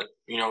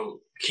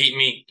 Keep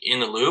me in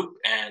the loop,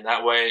 and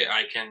that way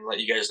I can let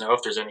you guys know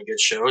if there's any good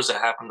shows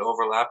that happen to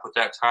overlap with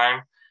that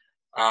time.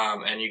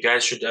 And you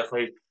guys should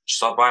definitely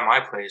stop by my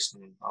place,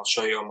 and I'll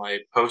show you all my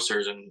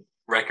posters and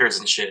records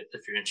and shit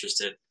if you're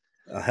interested.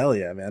 Hell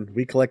yeah, man!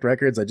 We collect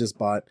records. I just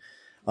bought.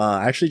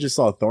 I actually just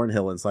saw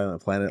Thornhill and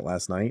Silent Planet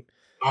last night.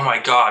 Oh my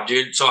god,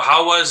 dude! So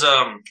how was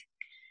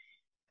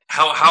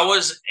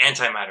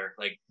Antimatter?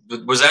 Like,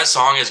 was that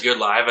song as good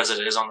live as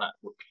it is on that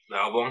the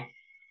album?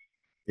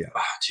 Yeah,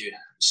 Oh, dude,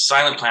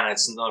 Silent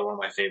Planet's another one of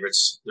my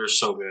favorites. They're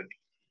so good.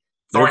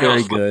 they're Thornhill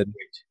very is fucking good.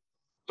 great.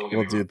 Don't get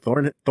Well, me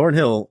wrong. dude,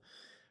 Thornhill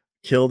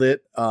killed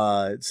it.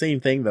 Same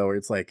thing though, where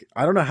it's like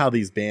I don't know how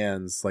these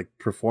bands like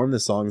perform the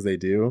songs they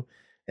do,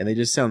 and they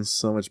just sound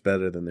so much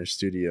better than their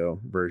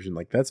studio version.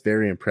 Like that's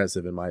very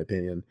impressive in my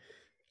opinion.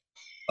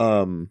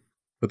 Um,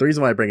 but the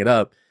reason why I bring it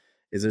up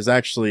is there's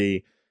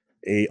actually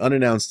a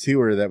unannounced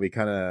tour that we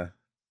kind of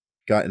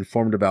got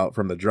informed about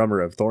from the drummer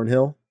of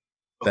Thornhill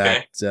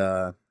that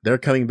Okay, they're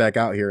coming back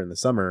out here in the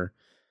summer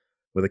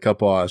with a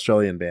couple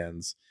Australian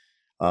bands.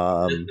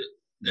 Um,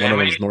 the one of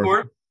Amity them's North.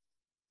 tour.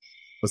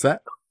 What's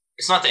that?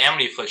 It's not the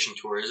Amity Affliction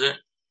tour, is it?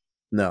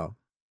 No,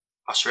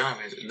 Australian.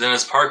 Then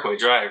it's Parkway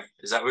Drive.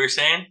 Is that what you're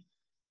saying?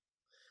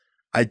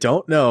 I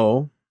don't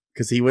know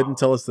because he wouldn't Oh,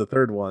 tell us the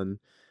third one.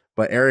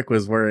 But Eric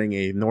was wearing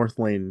a North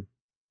Lane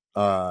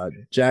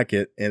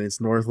jacket, and it's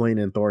North Lane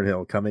and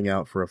Thornhill coming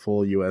out for a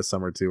full U.S.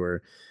 summer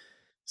tour.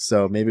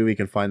 So maybe we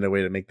can find a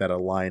way to make that a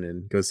line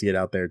and go see it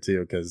out there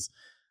too. Because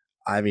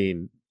I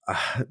mean,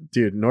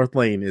 dude, North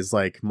Lane is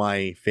like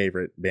my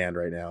favorite band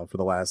right now for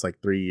the last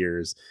like 3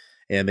 years,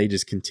 and they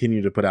just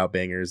continue to put out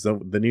bangers.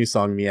 The new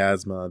song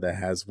Miasma that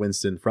has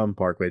Winston from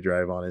Parkway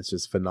Drive on it's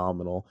just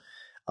phenomenal.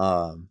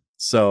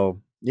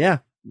 So yeah,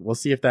 we'll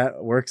see if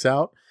that works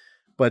out.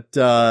 But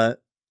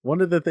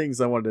one of the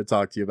things I wanted to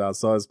talk to you about,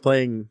 so I was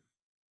playing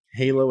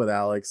Halo with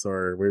Alex,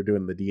 or we are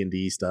doing the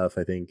D&D stuff,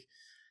 I think,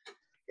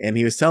 and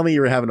he was telling me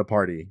you were having a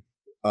party.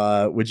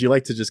 Would you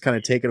like to just kind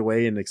of take it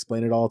away and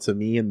explain it all to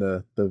me and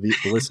the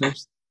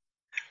listeners?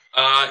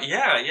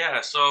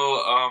 yeah. So,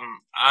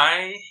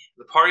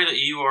 the party that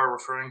you are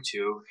referring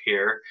to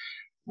here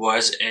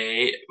was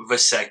a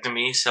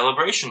vasectomy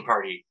celebration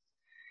party.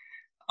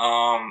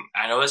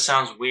 I know that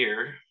sounds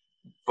weird,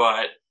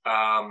 but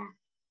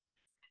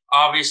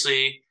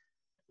obviously,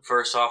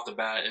 first off the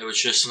bat, it was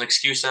just an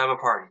excuse to have a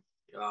party.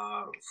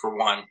 for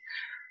one.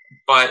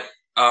 But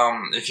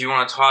if you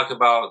want to talk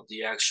about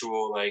the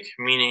actual like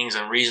meanings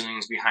and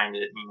reasonings behind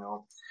it,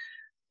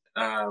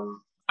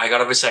 I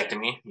got a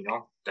vasectomy.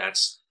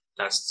 That's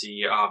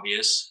the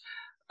obvious.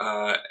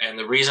 And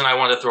the reason I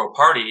wanted to throw a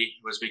party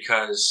was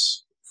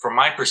because, from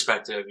my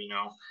perspective,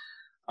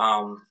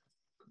 um,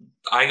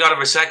 I got a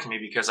vasectomy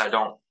because I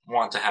don't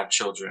want to have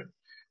children.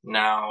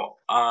 Now,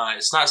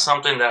 it's not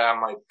something that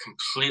I'm like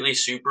completely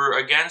super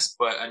against,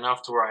 but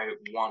enough to where I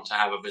want to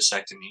have a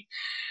vasectomy.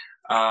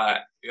 Uh,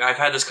 I've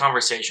had this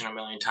conversation a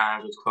million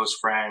times with close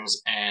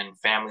friends and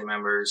family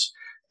members,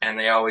 and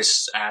they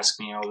always ask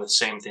me, the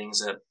same things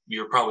that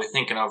you're probably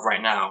thinking of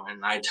right now.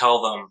 And I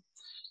tell them,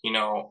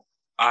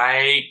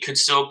 I could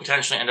still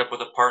potentially end up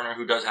with a partner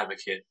who does have a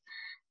kid.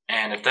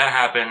 And if that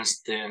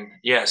happens, then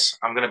yes,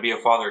 I'm going to be a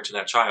father to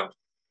that child.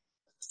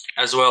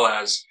 As well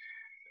as,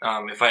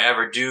 if I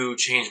ever do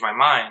change my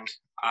mind,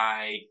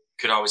 I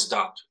could always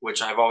adopt,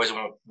 which I've always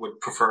would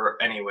prefer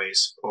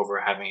anyways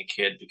over having a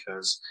kid,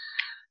 because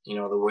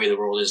the way the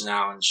world is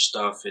now and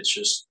stuff, it's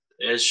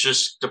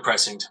just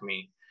depressing to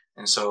me.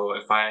 And so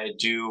if I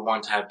do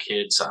want to have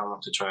kids, I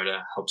want to try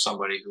to help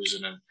somebody who's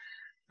in a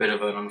bit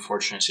of an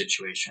unfortunate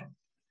situation.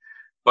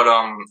 But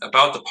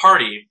about the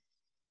party,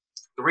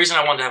 the reason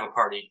I wanted to have a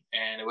party,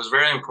 and it was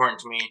very important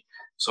to me,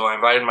 so I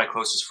invited my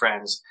closest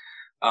friends.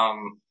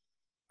 Um,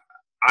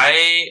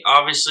 I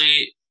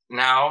obviously,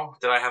 now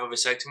that I have a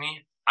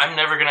vasectomy, I'm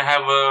never going to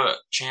have a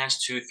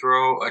chance to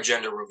throw a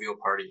gender reveal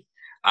party.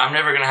 I'm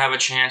never going to have a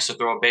chance to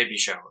throw a baby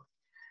shower.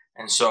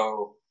 And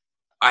so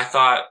I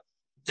thought,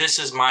 this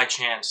is my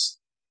chance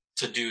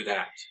to do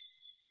that.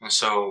 And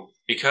so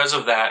because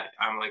of that,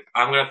 I'm like,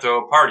 I'm going to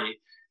throw a party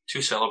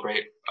to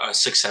celebrate a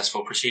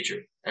successful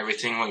procedure.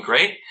 Everything went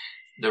great.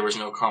 There was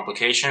no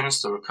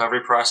complications. The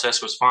recovery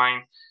process was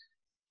fine.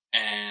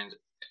 And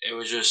it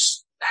was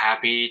just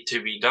happy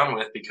to be done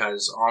with,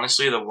 because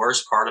honestly, the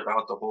worst part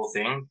about the whole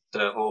thing,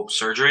 the whole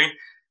surgery,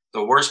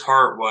 the worst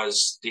part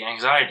was the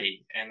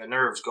anxiety and the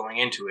nerves going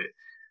into it.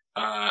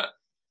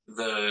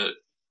 The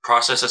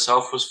process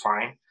itself was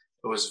fine.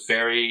 It was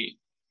very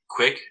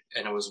quick,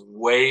 and it was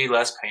way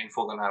less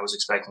painful than I was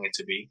expecting it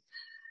to be.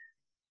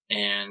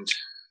 And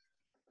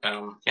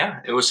yeah,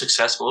 it was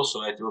successful.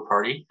 So I threw a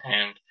party,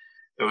 and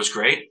it was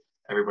great.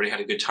 Everybody had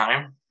a good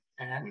time,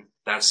 and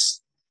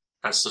that's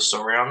the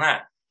story on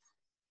that.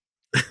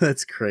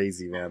 That's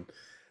crazy, man.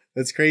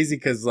 That's crazy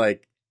because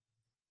like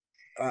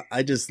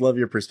I just love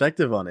your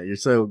perspective on it.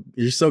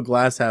 You're so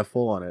glass half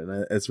full on it,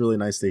 and it's really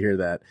nice to hear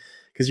that,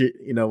 because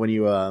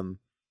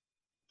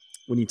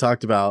when you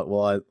talked about,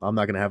 well, I'm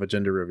not gonna have a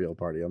gender reveal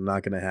party, I'm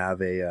not gonna have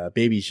a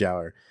baby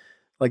shower.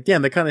 Like,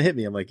 damn, that kind of hit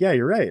me. I'm like, yeah,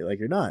 you're right. Like,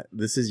 you're not.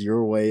 This is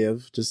your way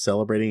of just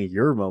celebrating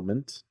your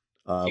moment,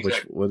 which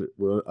Exactly.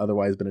 would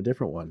otherwise been a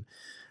different one.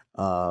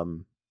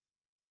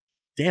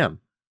 Damn.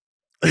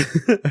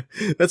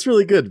 That's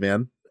really good,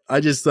 man. I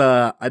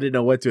didn't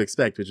know what to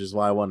expect, which is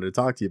why I wanted to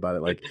talk to you about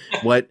it. Like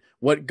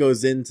what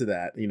goes into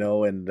that,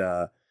 and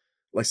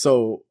like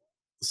so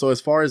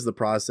as far as the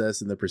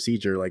process and the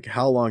procedure, like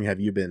how long have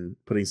you been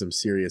putting some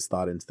serious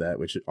thought into that,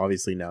 which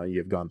obviously now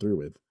you've gone through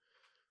with?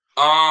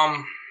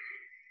 Um,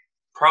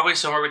 Probably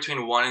somewhere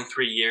between 1 and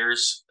 3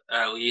 years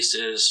at least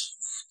is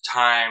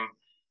time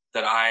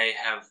that I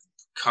have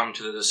come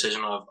to the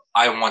decision of,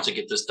 I want to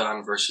get this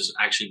done versus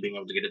actually being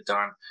able to get it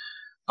done.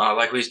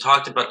 Like we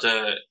talked about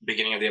the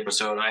beginning of the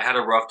episode, I had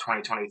a rough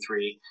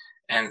 2023,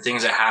 and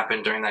things that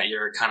happened during that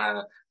year kind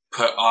of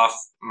put off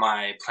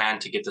my plan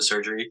to get the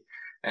surgery.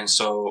 And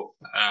so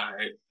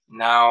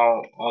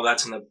now all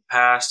that's in the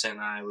past, and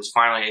I was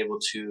finally able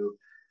to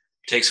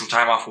take some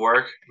time off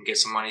work and get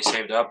some money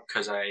saved up,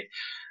 because I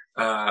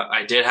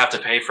did have to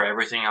pay for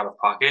everything out of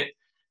pocket.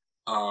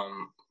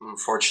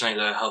 Unfortunately,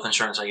 the health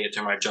insurance I get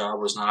through my job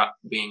was not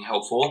being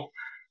helpful.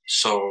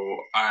 So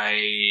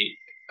I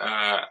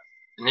uh,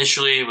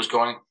 initially was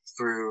going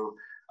through,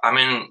 I'm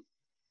in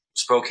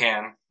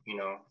Spokane,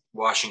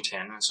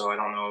 Washington. And so I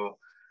don't know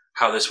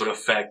how this would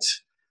affect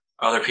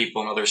other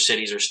people in other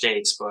cities or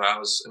states, but I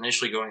was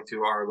initially going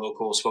through our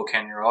local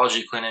Spokane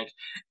neurology clinic.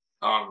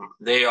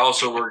 They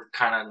also were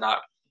kind of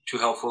not too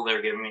helpful. They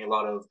were giving me a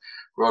lot of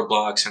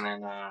roadblocks. And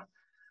then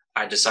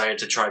I decided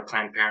to try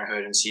Planned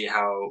Parenthood and see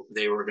how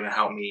they were going to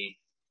help me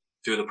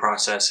through the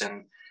process.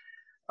 And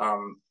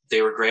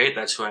they were great.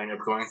 That's who I ended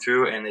up going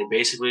through. And they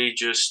basically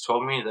just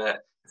told me that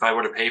if I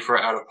were to pay for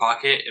it out of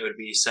pocket, it would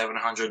be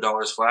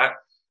 $700 flat.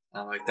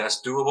 And I'm like,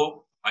 that's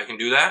doable. I can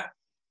do that.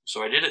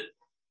 So I did it.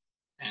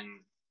 And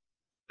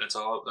that's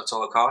all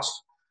it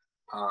cost.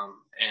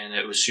 And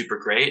it was super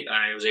great.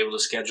 I was able to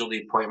schedule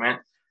the appointment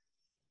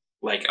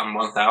like a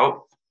month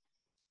out,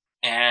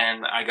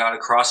 and I got to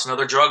cross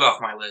another drug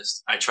off my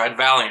list. I tried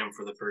Valium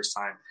for the first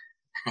time.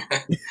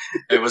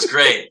 It was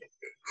great.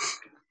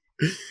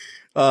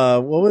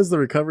 What was the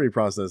recovery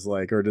process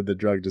like, or did the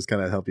drug just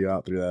kind of help you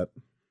out through that?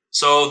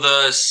 So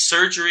the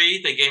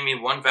surgery, they gave me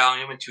 1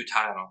 Valium and 2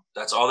 Tylenol.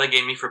 That's all they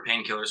gave me for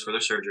painkillers for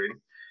the surgery.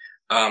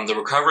 The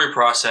recovery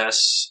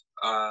process,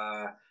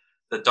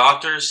 the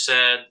doctors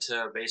said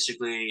to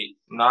basically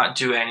not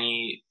do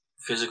any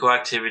physical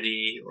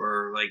activity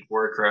or like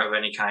work or of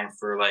any kind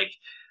for like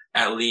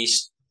at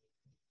least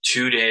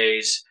 2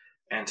 days,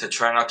 and to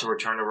try not to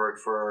return to work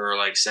for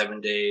like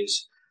 7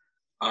 days.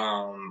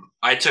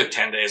 I took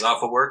 10 days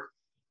off of work,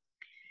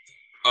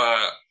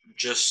 uh,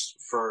 just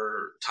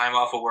for time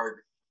off of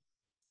work,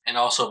 and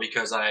also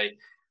because I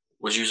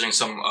was using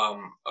some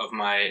of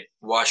my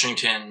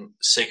Washington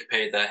sick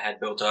pay that had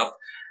built up.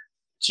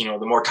 So,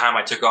 the more time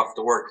I took off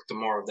the work, the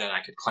more of that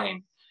I could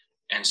claim.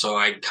 And so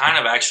I kind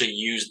of actually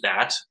used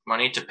that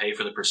money to pay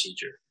for the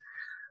procedure.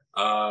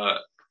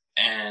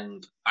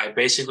 And I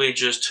basically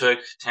just took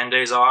 10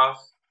 days off.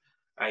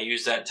 I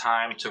used that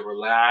time to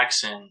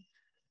relax and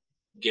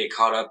get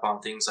caught up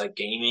on things like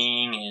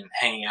gaming and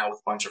hanging out with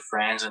a bunch of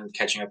friends and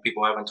catching up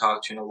people I haven't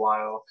talked to in a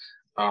while.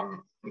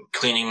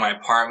 Cleaning my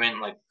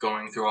apartment, like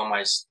going through all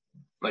my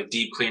like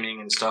deep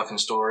cleaning and stuff in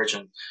storage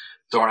and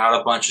throwing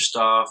out a bunch of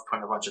stuff,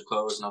 putting a bunch of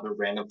clothes and other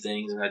random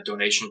things in that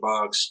donation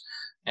box.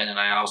 And then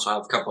I also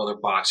have a couple other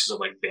boxes of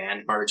like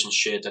band merch and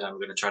shit that I'm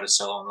going to try to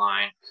sell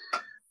online.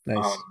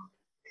 Nice.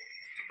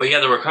 But yeah,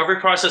 the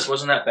recovery process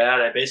wasn't that bad.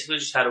 I basically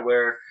just had to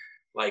wear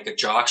like a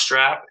jock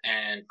strap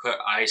and put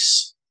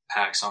ice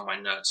packs on my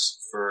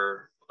nuts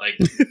for like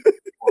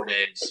 4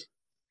 days.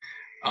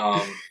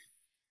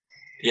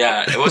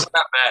 Yeah, it wasn't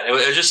that bad. It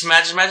was just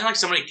imagine like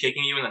somebody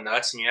kicking you in the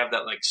nuts and you have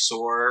that like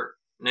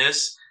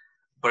soreness,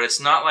 but it's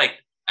not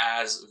like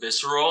as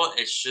visceral.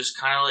 It's just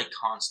kind of like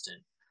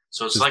constant.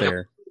 So it's Just like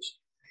there.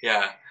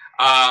 yeah.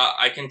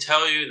 I can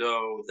tell you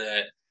though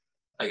that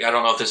like I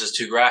don't know if this is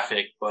too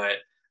graphic, but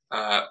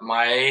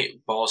my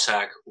ball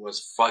sack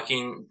was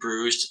fucking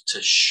bruised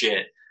to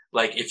shit.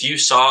 Like if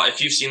you've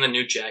seen the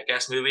new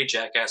Jackass movie,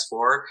 Jackass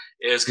 4,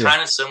 it was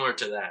kind of similar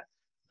to that.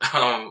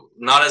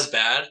 Not as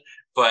bad,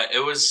 but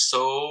it was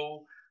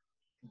so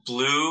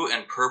blue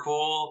and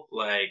purple.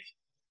 Like,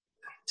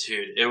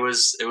 dude, it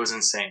was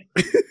insane.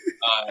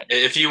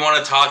 If you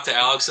want to talk to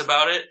Alex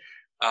about it,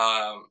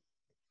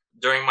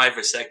 during my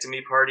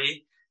vasectomy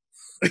party,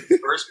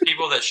 first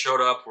people that showed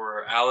up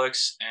were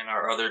Alex and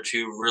our other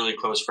two really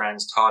close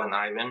friends, Todd and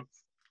Ivan.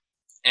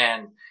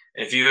 And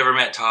if you've ever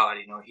met Todd,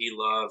 he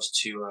loves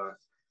to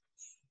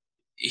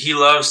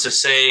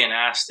say and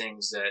ask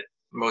things that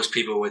most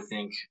people would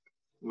think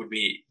would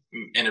be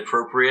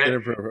inappropriate.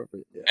 Yeah.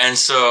 And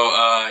so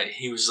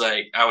he was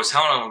like, I was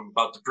telling him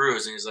about the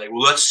bruise, and he's like,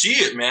 "Well, let's see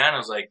it, man." I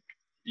was like,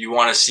 "You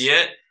want to see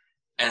it?"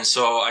 And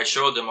so I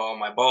showed them all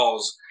my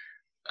balls,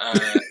 and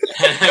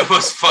it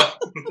was fun.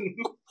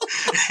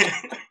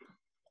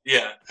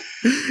 Yeah.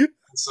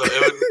 So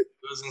it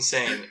was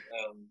insane.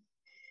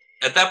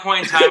 At that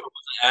point in time, it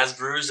wasn't as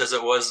bruised as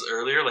it was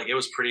earlier. Like it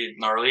was pretty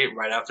gnarly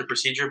right after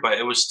procedure, but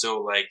it was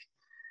still like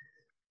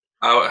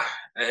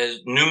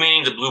new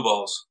meaning to blue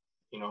balls.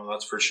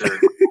 That's for sure.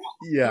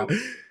 Yeah.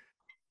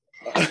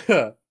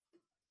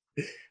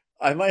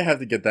 I might have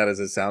to get that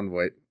as a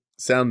soundbite.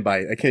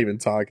 I can't even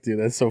talk, dude.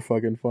 That's so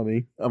fucking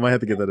funny. I might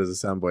have to get that as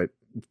a soundbite.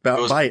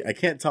 Bite. I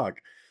can't talk.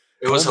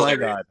 It was my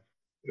hilarious. God.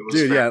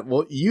 Dude, fair. Yeah.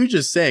 Well, you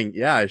just saying,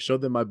 yeah, I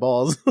showed them my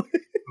balls.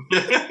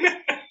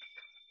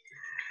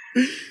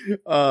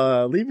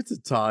 Leave it to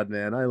Todd,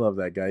 man. I love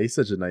that guy. He's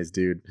such a nice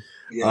dude.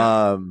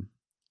 Yeah.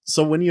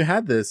 So when you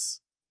had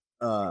this,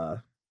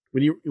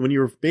 when you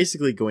were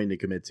basically going to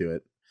commit to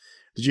it,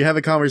 did you have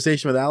a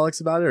conversation with Alex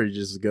about it, or did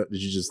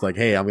you just like,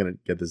 hey, I'm gonna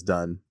get this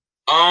done?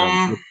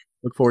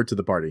 Look forward to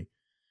the party.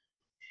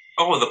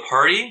 Oh, the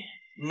party?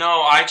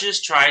 No, I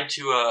just tried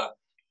to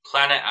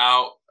plan it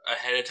out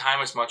ahead of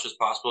time as much as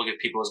possible, give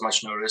people as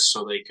much notice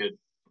so they could,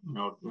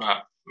 not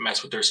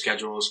mess with their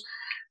schedules.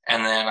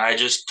 And then I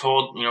just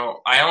told,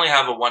 I only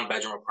have a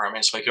 1-bedroom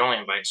apartment, so I could only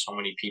invite so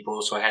many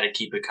people, so I had to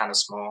keep it kind of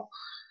small.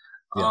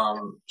 Yeah.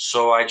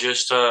 So I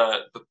just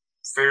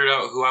figured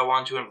out who I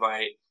wanted to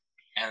invite,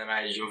 and then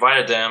I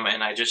invited them,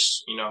 and I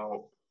just,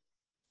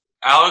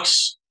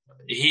 Alex,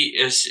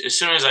 as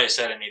soon as I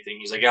said anything,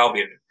 he's like, yeah, I'll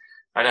be there.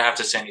 I didn't have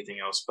to say anything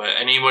else. But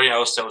anybody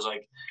else that was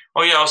like,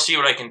 oh yeah, I'll see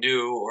what I can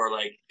do, or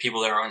like people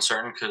that are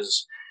uncertain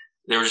because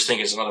they were just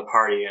thinking it's another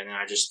party, and then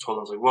I just told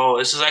them, like, well,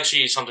 this is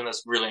actually something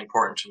that's really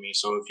important to me.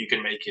 So if you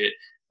can make it,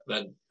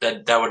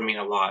 that would mean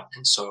a lot.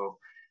 And so,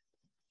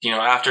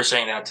 after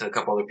saying that to a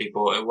couple other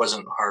people, it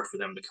wasn't hard for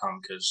them to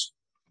come because,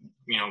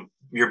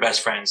 your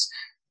best friends,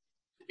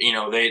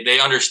 they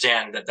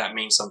understand that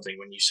means something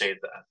when you say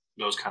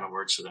those kind of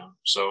words to them.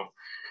 So,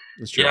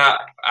 yeah,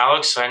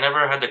 Alex, I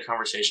never had the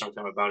conversation with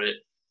him about it.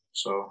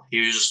 So he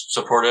was just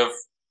supportive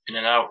in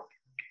and out,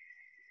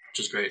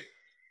 which is great.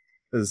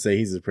 I was gonna say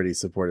he's a pretty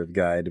supportive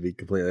guy, to be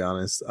completely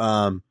honest.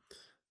 Did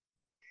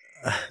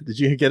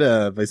you get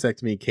a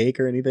vasectomy cake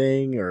or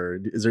anything, or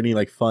is there any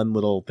like fun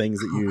little things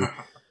that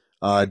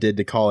you did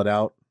to call it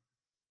out?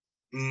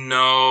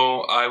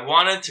 No, I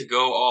wanted to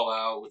go all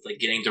out with like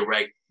getting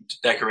direct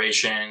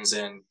decorations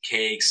and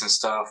cakes and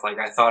stuff. Like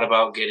I thought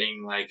about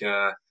getting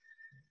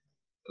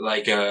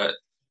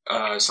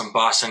some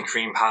Boston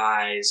cream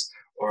pies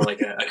or like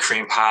a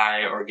cream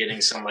pie, or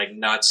getting some like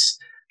nuts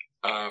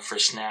for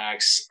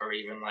snacks, or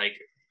even like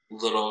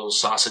little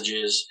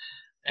sausages.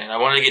 And I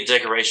wanted to get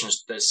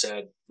decorations that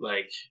said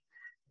like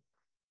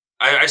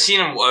I seen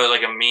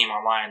like a meme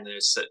online.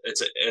 It's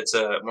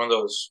a one of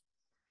those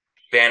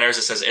banners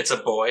that says it's a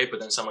boy, but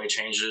then somebody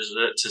changes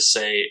it to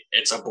say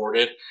it's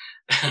aborted.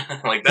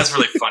 Like that's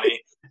really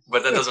funny,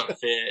 but that doesn't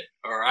fit.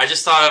 Or I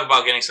just thought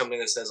about getting something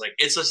that says like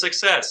it's a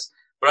success,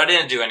 but I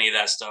didn't do any of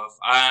that stuff.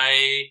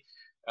 I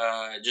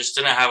just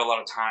didn't have a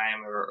lot of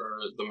time or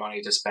the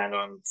money to spend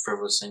on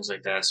frivolous things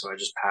like that, so I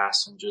just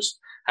passed and just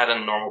had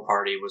a normal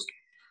party with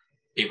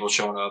people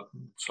showing up,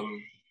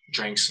 some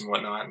drinks and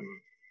whatnot, and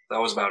that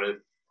was about it.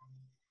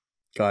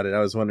 Got it. I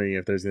was wondering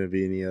if there's going to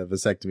be any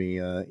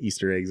vasectomy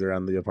Easter eggs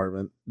around the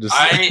apartment. Just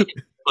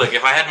Look,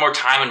 if I had more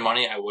time and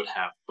money, I would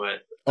have.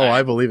 But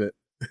I believe it.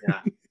 Yeah.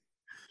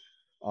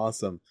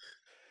 Awesome.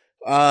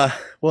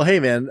 Well, hey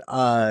man,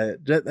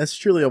 that's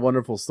truly a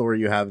wonderful story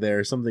you have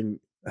there.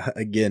 Something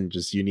again,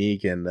 just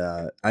unique. And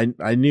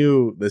I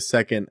knew the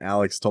second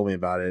Alex told me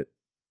about it,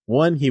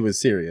 one, he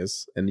was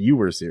serious, and you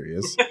were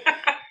serious,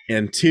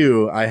 and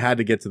two, I had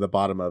to get to the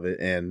bottom of it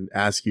and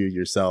ask you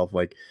yourself,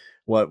 like,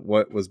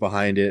 what was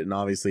behind it. And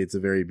obviously it's a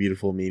very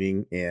beautiful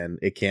meaning, and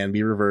it can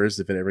be reversed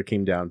if it ever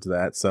came down to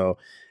that. So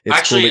it's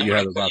actually, cool that you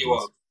have those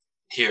options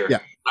here. Yeah,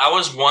 that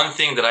was one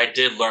thing that I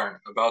did learn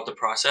about the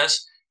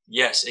process.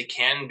 Yes, it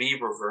can be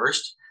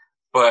reversed,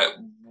 but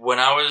when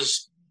I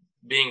was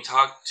being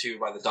talked to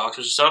by the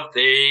doctors and stuff,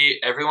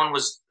 everyone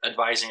was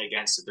advising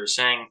against it. They're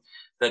saying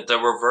that the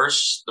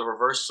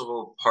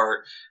reversible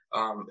part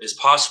is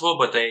possible,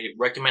 but they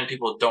recommend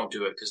people don't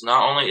do it because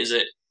not only is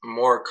it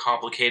more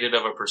complicated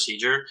of a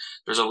procedure,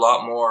 there's a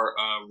lot more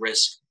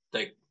risk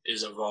that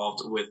is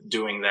involved with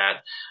doing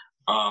that,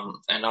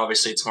 and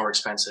obviously it's more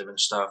expensive and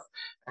stuff.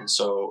 And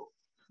so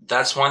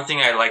that's one thing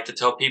I like to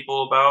tell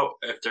people about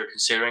if they're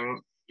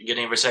considering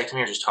getting a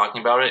vasectomy or just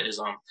talking about it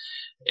is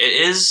it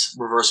is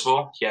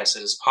reversible. Yes,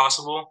 it is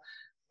possible,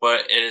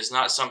 but it is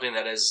not something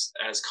that is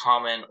as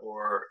common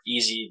or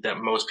easy that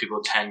most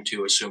people tend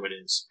to assume it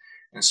is.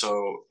 And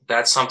so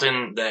that's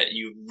something that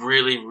you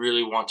really,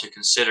 really want to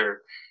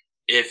consider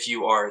if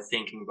you are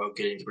thinking about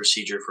getting the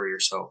procedure for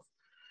yourself.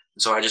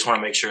 And so I just want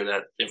to make sure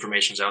that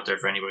information is out there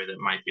for anybody that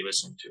might be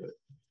listening to it.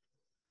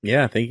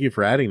 Yeah, thank you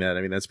for adding that.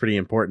 I mean, that's pretty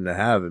important to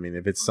have. I mean,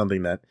 if it's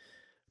something that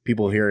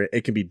people hear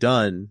it can be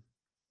done,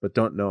 but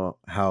don't know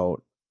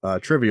how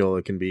trivial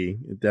it can be,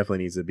 it definitely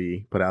needs to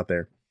be put out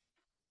there.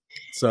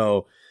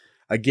 So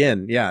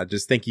again, yeah,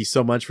 just thank you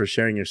so much for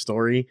sharing your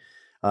story.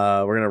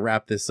 We're going to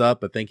wrap this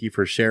up, but thank you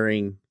for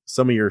sharing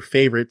some of your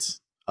favorite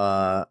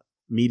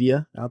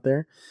media out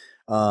there.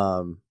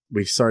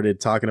 We started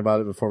talking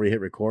about it before we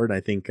hit record.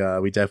 I think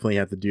we definitely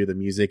have to do the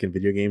music and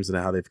video games and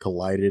how they've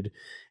collided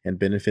and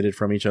benefited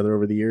from each other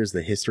over the years,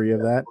 the history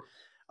of that.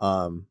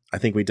 I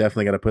think we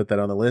definitely got to put that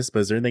on the list, but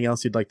is there anything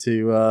else you'd like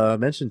to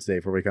mention today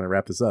before we kind of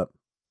wrap this up?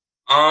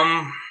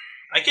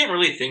 I can't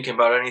really think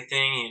about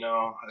anything,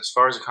 as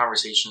far as the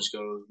conversations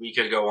go. We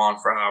could go on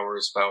for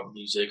hours about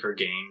music or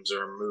games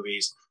or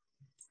movies.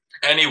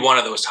 Any one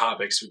of those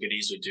topics we could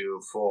easily do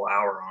a full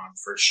hour on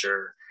for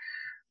sure.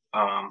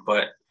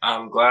 But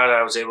I'm glad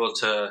I was able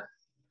to,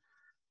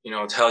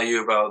 tell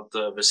you about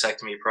the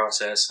vasectomy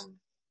process, and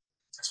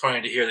it's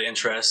funny to hear the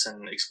interest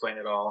and explain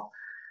it all.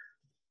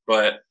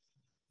 But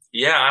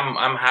yeah,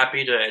 I'm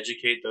happy to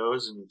educate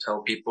those and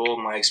tell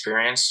people my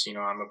experience.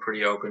 I'm a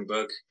pretty open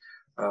book.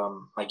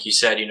 Like you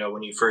said,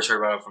 when you first heard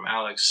about it from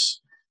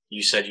Alex,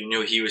 you said you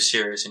knew he was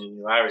serious and you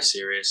knew I was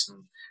serious,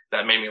 and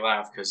that made me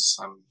laugh because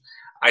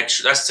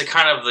that's the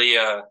kind of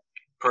the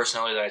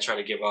personality that I try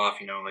to give off.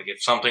 Like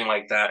if something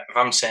like that, if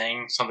I'm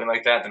saying something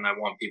like that, then I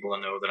want people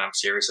to know that I'm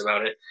serious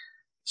about it.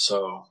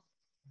 So,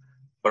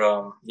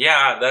 but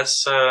yeah,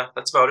 that's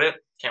about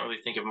it. Can't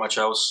really think of much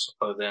else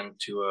other than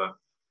to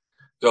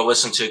go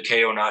listen to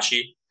KO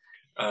Nashi.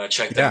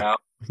 Check them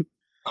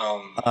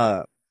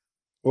out.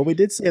 Well, we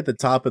did say at the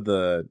top of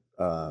the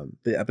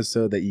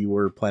episode that you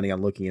were planning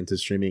on looking into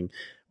streaming,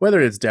 whether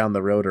it's down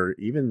the road or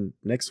even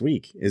next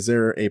week. Is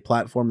there a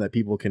platform that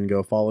people can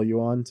go follow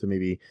you on to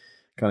maybe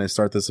kind of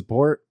start the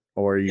support,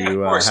 or you? Yeah, of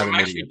course. I'm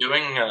actually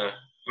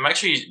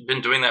been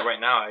doing that right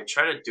now. I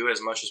try to do it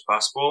as much as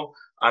possible.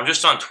 I'm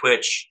just on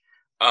Twitch,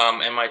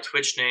 and my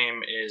Twitch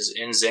name is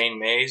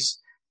Inzanemaze,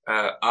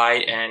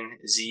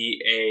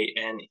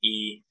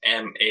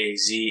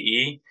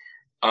 INZANEMAZE.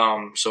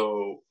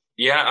 So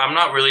yeah, I'm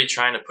not really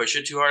trying to push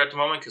it too hard at the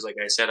moment because, like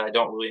I said, I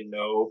don't really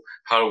know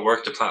how to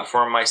work the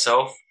platform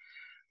myself.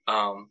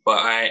 But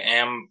I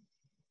am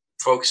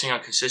focusing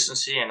on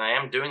consistency, and I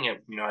am doing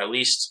it, at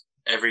least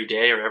every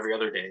day or every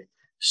other day.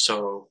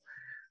 So,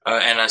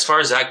 and as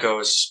far as that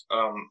goes,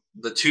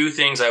 the two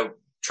things I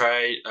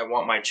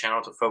want my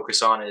channel to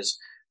focus on is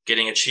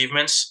getting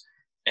achievements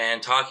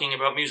and talking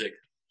about music.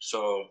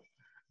 So,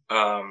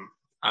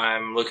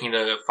 I'm looking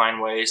to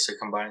find ways to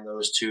combine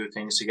those two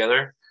things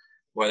together,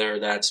 whether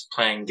that's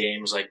playing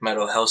games like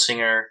Metal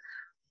Hellsinger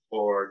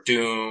or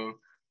Doom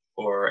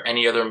or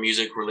any other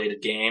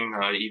music-related game,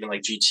 even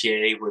like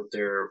GTA with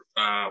their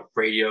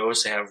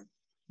radios. They have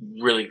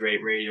really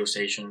great radio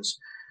stations.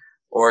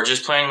 Or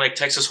just playing like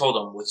Texas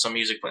Hold'em with some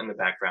music in the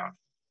background,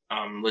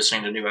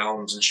 listening to new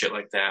albums and shit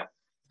like that.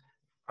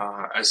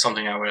 As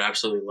something I would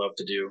absolutely love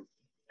to do.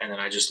 And then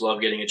I just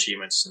love getting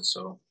achievements. And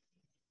so,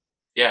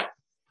 yeah,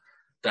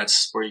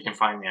 that's where you can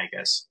find me, I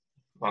guess,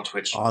 on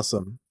Twitch.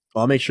 Awesome.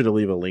 Well, I'll make sure to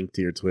leave a link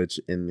to your Twitch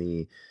in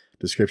the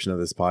description of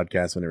this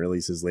podcast when it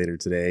releases later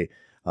today.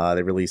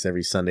 They release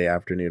every Sunday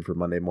afternoon for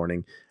Monday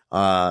morning.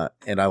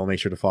 And I will make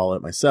sure to follow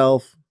it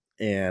myself.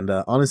 And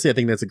honestly, I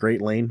think that's a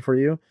great lane for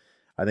you.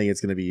 I think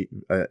it's going to be,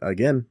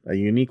 again, a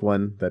unique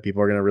one that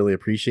people are going to really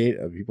appreciate.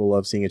 People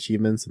love seeing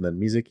achievements, and then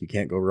music. You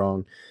can't go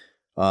wrong.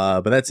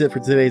 But that's it for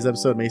today's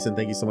episode. Mason,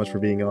 thank you so much for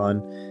being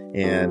on.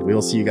 And we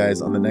will see you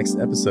guys on the next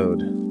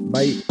episode.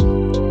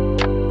 Bye.